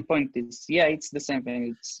P2. endpoint is, yeah, it's the same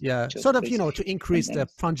thing. It's Yeah, just sort of, basically to different increase the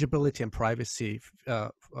names. fungibility and privacy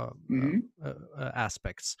Mm-hmm.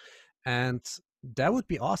 aspects. And that would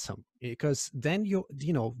be awesome, because then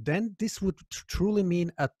then this would truly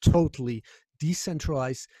mean a totally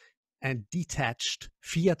decentralized and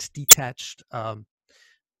fiat detached, um,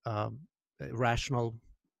 rational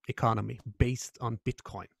economy based on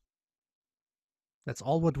Bitcoin. That's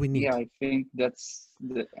all what we Yeah, need. I think this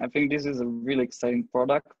is a really exciting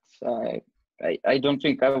product. I don't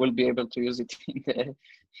think I will be able to use it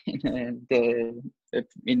in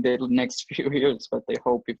the next few years, but I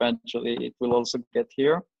hope eventually it will also get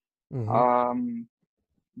here. Hmm. Um,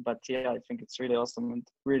 but yeah, I think it's really awesome and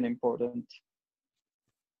really important.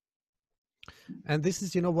 And this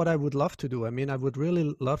is, what I would love to do. I mean, I would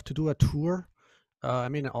really love to do a tour I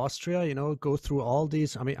mean, Austria, you know, go through all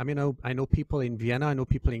these. I know people in Vienna, I know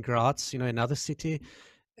people in Graz, you know, another city,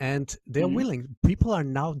 and they're Mhm. willing. People are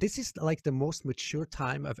now, this is like the most mature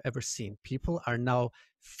time I've ever seen. People are now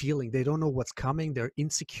feeling, they don't know what's coming. They're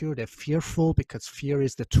insecure, they're fearful, because fear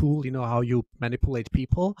is the tool, you know, how you manipulate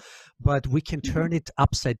people. But we can Mhm. turn it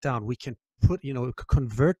upside down. We can put, you know,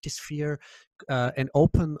 convert this fear and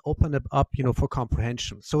open it up, you know, for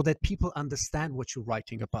comprehension, so that people understand what you're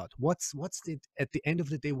writing about. What's the, at the end of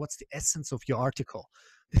the day, what's the essence of your article?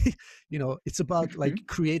 You know, it's about like Mhm.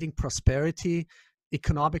 creating prosperity,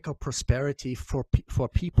 economical prosperity for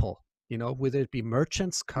people, you know, whether it be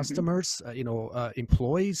merchants, Mhm. customers,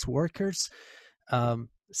 employees, workers,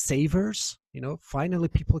 savers. You know, finally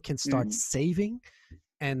people can start Mhm. saving,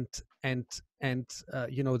 and and and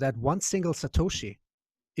you know, that one single satoshi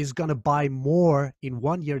is going to buy more in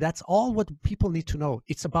 1 year. That's all what people need to know.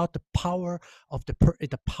 It's about the power of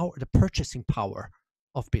the purchasing power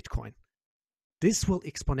of Bitcoin. This will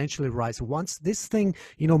exponentially rise once this thing,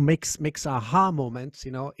 you know, makes aha moments,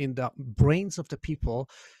 you know, in the brains of the people.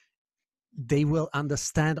 They will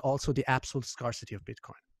understand also the absolute scarcity of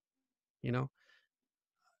Bitcoin, you know,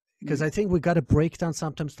 because Mhm. I think we got to break down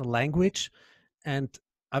sometimes the language. And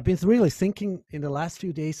I've been really thinking in the last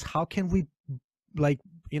few days, how can we, like,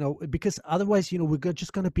 you know, because otherwise, you know, we're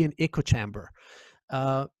just going to be an echo chamber.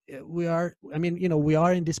 We are, I mean, you know, we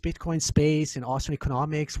are in this Bitcoin space, in Austrian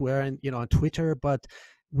economics, we're in, you know, on Twitter, but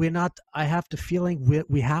we're not, I have the feeling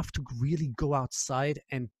we have to really go outside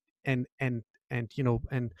and and you know,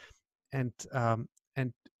 and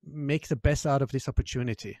and make the best out of this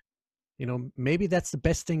opportunity. You know, maybe that's the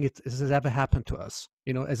best thing it has ever happened to us,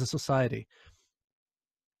 you know, as a society,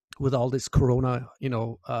 with all this corona, you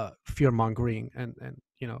know, fear mongering, and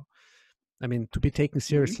you know, I mean, to be taken Mhm.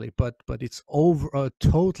 seriously, but it's over,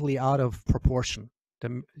 totally out of proportion.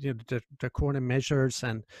 You know, the corona measures,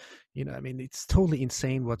 and you know, I mean, it's totally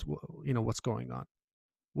insane you know, what's going on.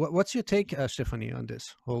 What's your take, Stephanie, on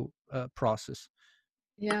this whole process?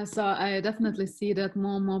 Yeah, so I definitely see that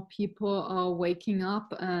more and more people are waking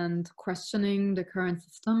up and questioning the current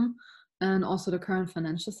system and also the current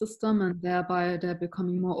financial system, and thereby they're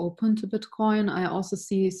becoming more open to Bitcoin. I also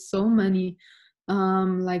see so many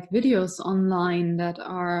like videos online that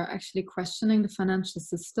are actually questioning the financial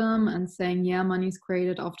system and saying, yeah, money is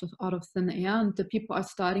created out of thin air, and the people are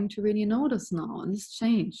starting to really notice now, and it's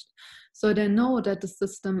changed. So they know that the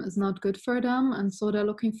system is not good for them, and so they're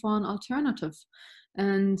looking for an alternative.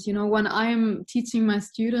 And you know, when I'm teaching my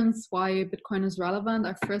students why Bitcoin is relevant,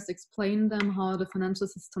 I first explain them how the financial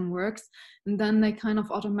system works, and then they kind of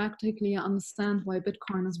automatically understand why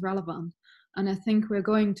Bitcoin is relevant. And I think we're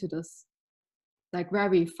going to this like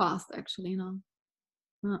very fast, actually now.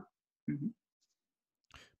 Yeah. Mhm.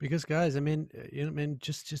 Because guys, I mean, you know, I mean,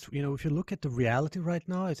 just you know, if you look at the reality right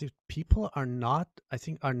now, I think people are not, I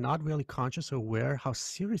think, are not really conscious or aware how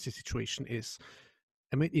serious the situation is.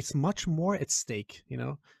 I mean, it's much more at stake, you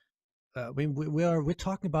know. I mean, we're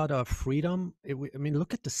talking about our freedom. I mean,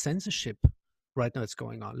 look at the censorship right now that's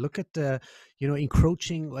going on. Look at the, you know,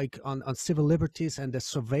 encroaching like on civil liberties, and the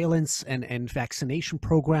surveillance and vaccination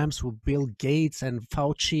programs with Bill Gates and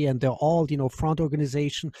Fauci, and they're all, you know, front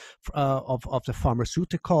organization of the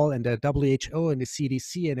pharmaceutical, and the WHO and the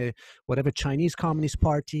CDC and the whatever Chinese Communist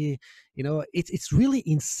Party. You know, it's really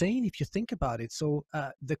insane if you think about it. So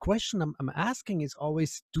the question I'm asking is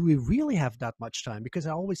always, do we really have that much time? Because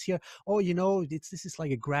I always hear, oh, you know, this is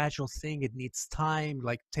like a gradual thing. It needs time,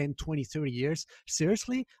 like 10, 20, 30 years.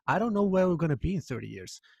 Seriously, I don't know where we're going to be in 30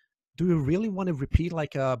 years. Do we really want to repeat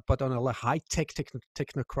like but on a high-tech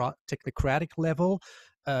technocratic level,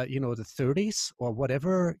 you know, the 30s or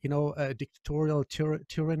whatever, you know, dictatorial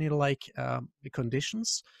tyranny like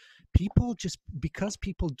conditions? People just, because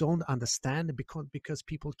people don't understand, because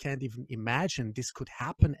people can't even imagine this could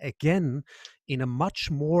happen again in a much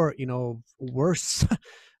more, you know, worse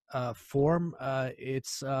form.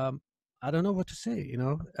 It's I don't know what to say. You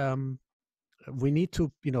know, we need to,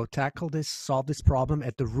 you know, tackle this, solve this problem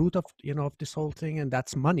at the root of, you know, of this whole thing, and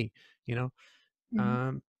that's money. You know,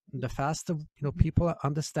 Mhm. the faster, you know, people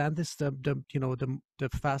understand this, the you know, the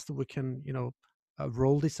faster we can, you know,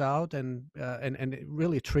 roll this out, and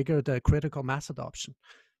really trigger the critical mass adoption,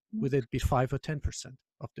 with it be 5 or 10%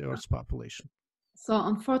 of the Earth's population. So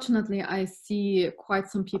unfortunately, I see quite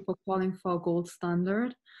some people calling for a gold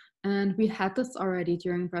standard, and we had this already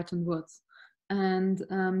during Bretton Woods. And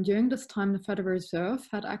during this time, the Federal Reserve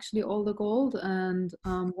had actually all the gold, and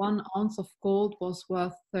 1 ounce of gold was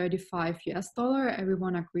worth 35 US dollar.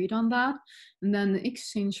 Everyone agreed on that. And then the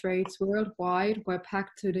exchange rates worldwide were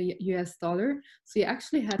pegged to the US dollar. So you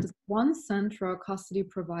actually had this one central custody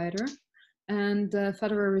provider, and the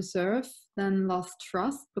Federal Reserve then lost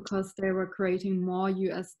trust because they were creating more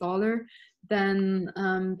US dollar than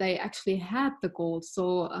they actually had the gold.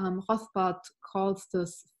 So Rothbard calls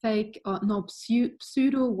this fake, or no,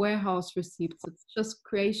 pseudo warehouse receipts. It's just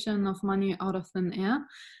creation of money out of thin air.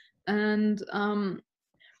 And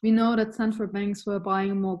we know that central banks were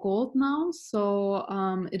buying more gold now, so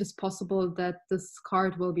it is possible that this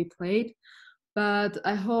card will be played. But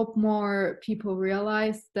I hope more people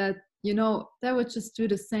realize that, you know, they would just do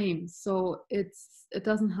the same. So it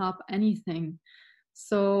doesn't help anything.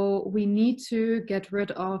 So we need to get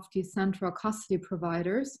rid of the central custody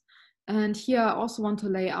providers. And here I also want to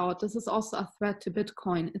lay out, this is also a threat to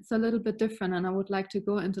Bitcoin. It's a little bit different, and I would like to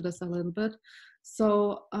go into this a little bit.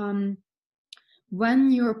 So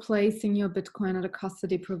when you're placing your Bitcoin at a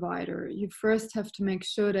custody provider, you first have to make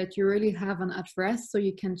sure that you really have an address so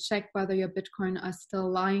you can check whether your Bitcoin are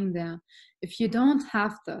still lying there. If you don't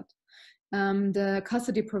have that, the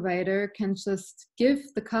custody provider can just give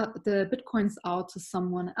the Bitcoins out to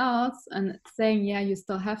someone else and saying, yeah, you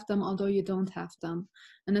still have them, although you don't have them.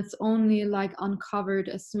 And it's only like uncovered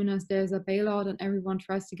as soon as there's a bailout and everyone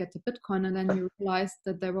tries to get the Bitcoin, and then you realize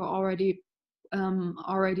that they were already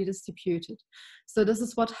distributed. So this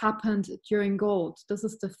is what happened during gold. This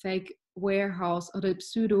is the fake warehouse or the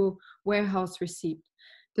pseudo warehouse receipt.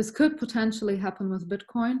 This could potentially happen with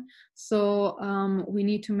Bitcoin. So we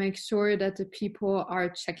need to make sure that the people are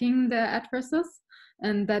checking their addresses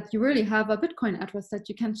and that you really have a Bitcoin address that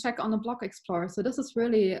you can check on the block explorer. So this is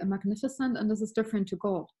really magnificent, and this is different to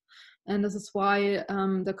gold. And this is why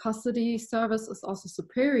the custody service is also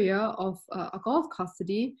superior of a gold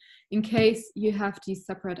custody in case you have these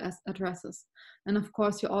separate addresses. And of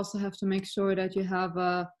course, you also have to make sure that you have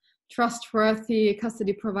a trustworthy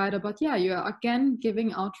custody provider. But yeah, you are again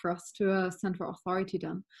giving out trust to a central authority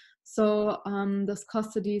then. So this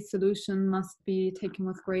custody solution must be taken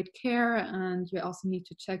with great care, and you also need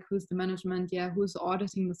to check who's the management, who's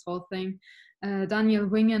auditing this whole thing. Daniel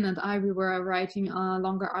Wingen and we were writing a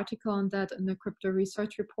longer article on that in the crypto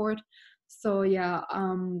research report. So yeah,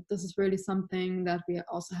 this is really something that we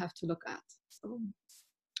also have to look at. So,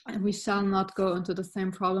 and we shall not go into the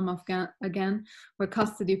same problem again, where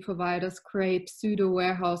custody providers create pseudo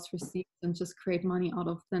warehouse receipts and just create money out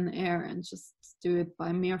of thin air and just do it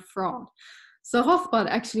by mere fraud. So Rothbard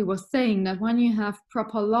actually was saying that when you have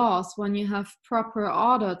proper laws, when you have proper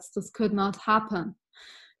audits, this could not happen.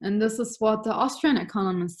 And this is what the Austrian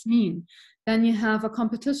economists mean. Then you have a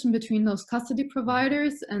competition between those custody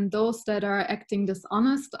providers, and those that are acting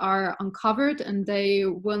dishonest are uncovered and they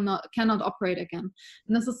cannot operate again.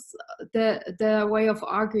 And this is the way of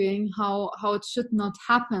arguing how it should not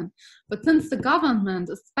happen. But since the government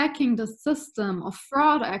is backing the system of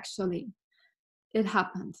fraud, actually, it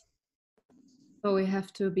happened. So we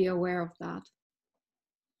have to be aware of that.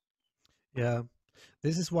 Yeah.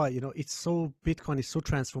 This is why, Bitcoin is so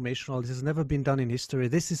transformational. This has never been done in history.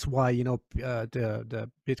 This is why, the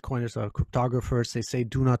Bitcoiners or cryptographers, they say,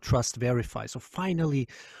 do not trust, verify. So finally,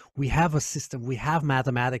 we have a system, we have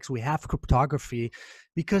mathematics, we have cryptography,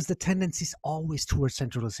 because the tendency is always towards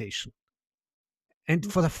centralization.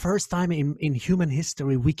 And for the first time in human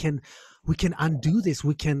history, we can undo this.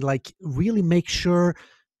 We can really make sure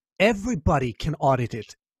everybody can audit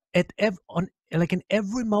it. In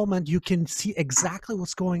every moment, you can see exactly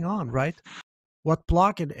what's going on, right? What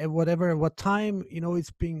block and whatever, what time,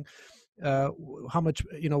 it's being, how much,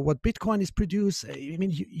 what Bitcoin is produced. I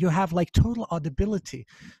mean, you have total audibility,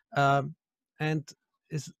 and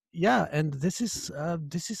this is,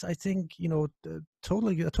 I think,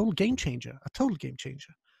 totally a total game changer,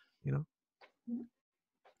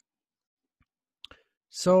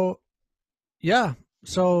 So, yeah.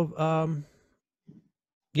 So,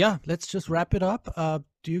 let's just wrap it up.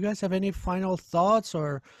 Do you guys have any final thoughts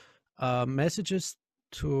or messages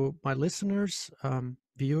to my listeners,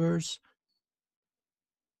 viewers?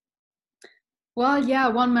 Well, yeah,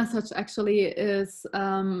 one message actually is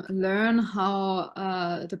learn how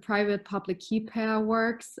the private-public key pair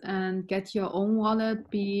works and get your own wallet,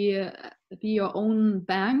 be your own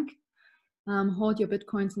bank. Hold your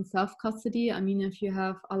Bitcoins in self-custody. I mean, if you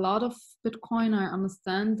have a lot of Bitcoin, I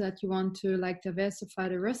understand that you want to diversify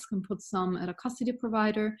the risk and put some at a custody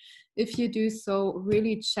provider. If you do so,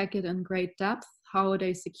 really check it in great depth, how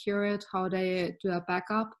they secure it, how they do a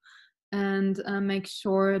backup, and make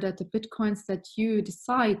sure that the Bitcoins that you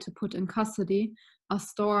decide to put in custody are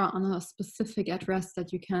stored on a specific address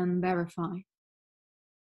that you can verify.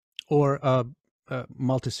 Or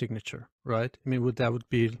multi-signature, right? I mean, that would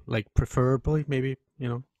be preferably maybe,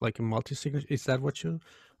 a multi-signature. Is that what you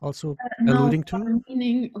also No, alluding to?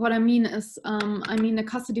 what I mean is, a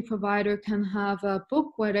custody provider can have a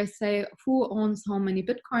book where they say who owns how many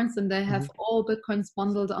bitcoins, and they have all bitcoins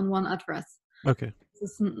bundled on one address. Okay.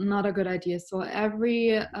 This is not a good idea. So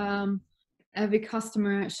every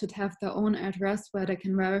customer should have their own address where they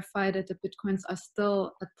can verify that the bitcoins are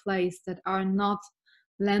still at place, that are not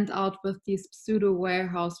lent out with these pseudo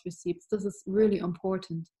warehouse receipts. This is really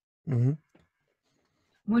important.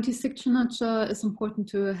 Multi-signature is important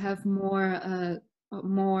to have more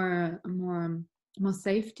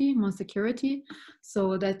safety, more security,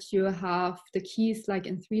 so that you have the keys like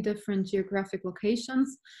in 3 different geographic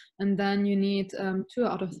locations, and then you need 2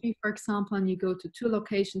 out of 3, for example, and you go to 2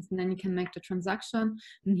 locations, and then you can make the transaction.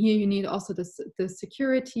 And here you need also the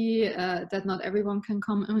security that not everyone can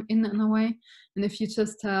come in a way. And if you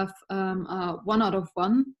just have 1 out of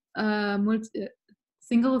 1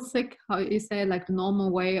 single sig, how you say, like the normal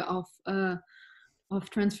way of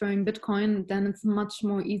transferring Bitcoin, then it's much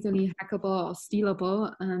more easily hackable or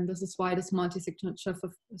stealable. And this is why this multi-signature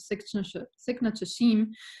signature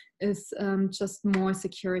scheme is just more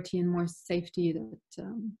security and more safety. That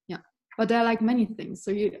but there are like many things.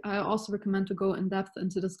 So I also recommend to go in depth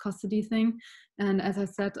into this custody thing. And as I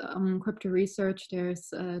said, crypto research, there's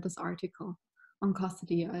this article on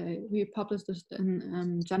custody. We published this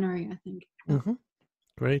in January, I think.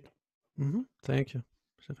 Great. Thank you,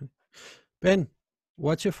 Stefanie. Ben,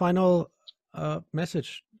 what's your final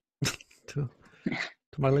message to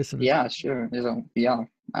my listeners? Yeah, sure. So, yeah,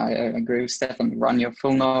 I agree with Stefan. Run your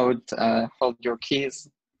full node, hold your keys.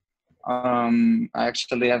 I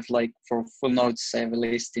actually have, like, for full nodes, I have a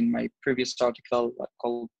list in my previous article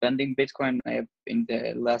called Bending Bitcoin. I have in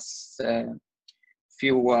the last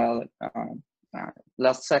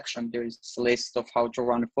last section, there is a list of how to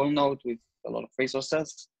run a full node with a lot of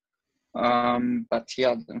resources. But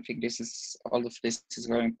yeah, I think all of this is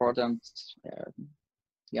very important.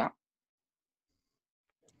 Yeah.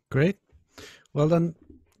 Great. Well then,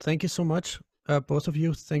 thank you so much, both of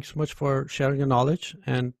you. Thanks so much for sharing your knowledge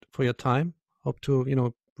and for your time. Hope to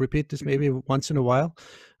repeat this maybe once in a while.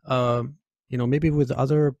 Maybe with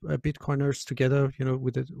other Bitcoiners together.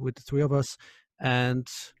 With the 3 of us. And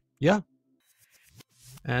yeah.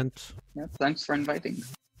 Thanks for inviting.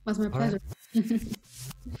 It was my pleasure.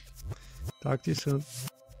 Talk to you soon.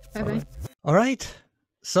 Bye-bye. All right.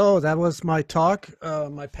 So that was my talk,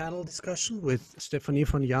 my panel discussion with Stefanie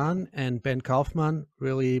von Jahn and Ben Kaufman.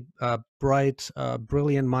 Really bright,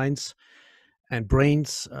 brilliant minds and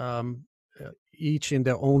brains, each in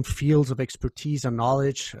their own fields of expertise and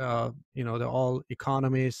knowledge. They're all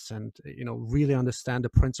economists and really understand the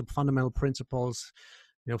fundamental principles.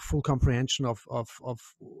 Full comprehension of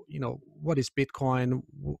what is Bitcoin,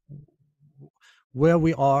 where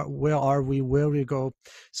we are, where we go.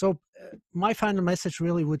 So my final message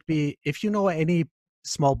really would be, if you know any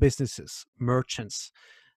small businesses, merchants,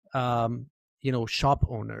 shop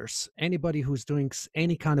owners, anybody who's doing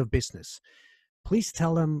any kind of business, please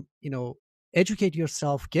tell them, educate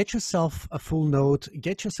yourself, get yourself a full node,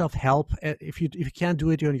 get yourself help. If you can't do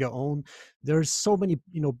it on your own, there's so many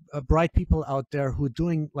bright people out there who are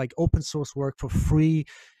doing like open source work for free.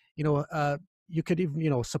 You could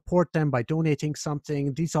even support them by donating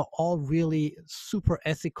something. These are all really super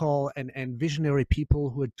ethical and visionary people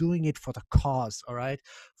who are doing it for the cause, all right,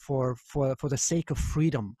 for the sake of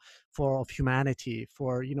freedom, of humanity,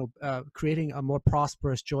 for creating a more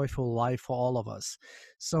prosperous, joyful life for all of us.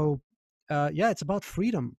 So it's about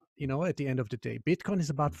freedom. At the end of the day, Bitcoin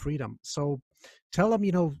is about freedom. So tell them,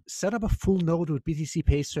 set up a full node with BTC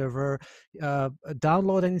Pay Server,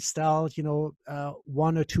 download and install,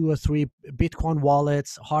 1 or 2 or 3 Bitcoin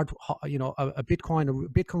wallets, a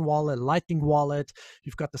Bitcoin wallet, Lightning wallet.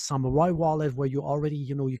 You've got the Samurai wallet where you already,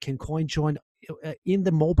 you can coin join in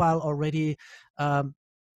the mobile already,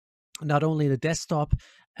 not only the desktop.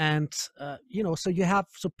 And so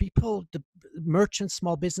people, the merchants,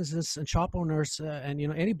 small businesses and shop owners, and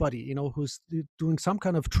anybody who's doing some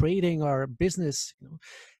kind of trading or business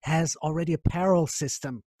has already a parallel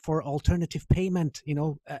system for alternative payment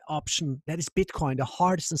option. That is Bitcoin, the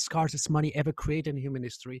hardest and scarcest money ever created in human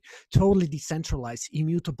history, totally decentralized,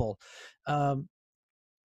 immutable,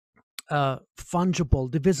 fungible,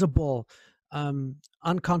 divisible,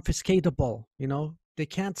 unconfiscatable. They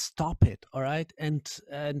can't stop it, all right? And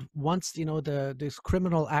once these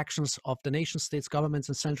criminal actions of the nation states, governments,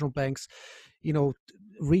 and central banks,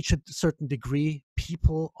 reach a certain degree,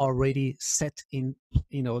 people already set in,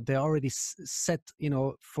 they're already set,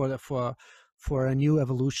 for a new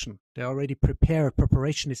evolution. They're already prepared.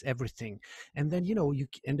 Preparation is everything. And then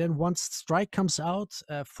and then once strike comes out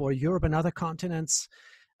for Europe and other continents,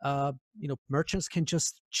 merchants can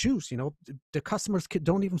just choose. The customers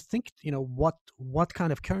don't even think, what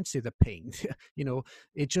kind of currency they're paying.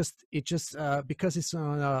 It just because it's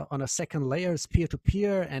on a second layer, it's peer to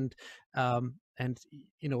peer, and and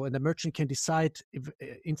the merchant can decide if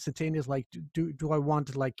instantaneous, like, do I want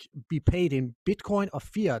to, like, be paid in Bitcoin or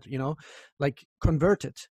fiat, like convert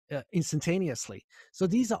it instantaneously. So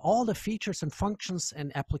these are all the features and functions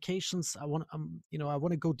and applications. I want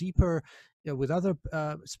to go deeper with other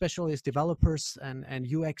specialist developers and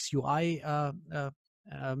UX UI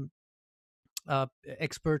um,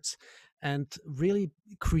 experts, and really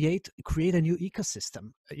create a new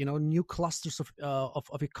ecosystem, new clusters of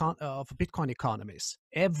Bitcoin economies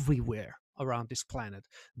everywhere around this planet.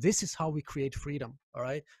 This is how we create freedom. All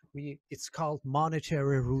right, it's called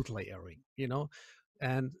monetary root layering,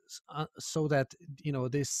 and so that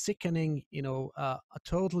this sickening,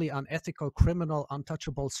 totally unethical, criminal,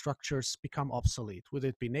 untouchable structures become obsolete, whether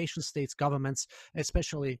it be nation states, governments,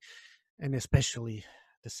 especially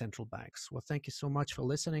the central banks. Well, thank you so much for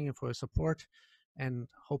listening and for your support, and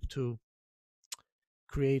hope to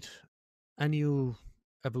create a new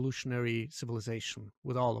evolutionary civilization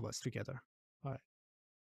with all of us together. All right.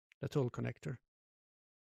 The Total Connector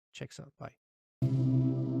checks out. Bye.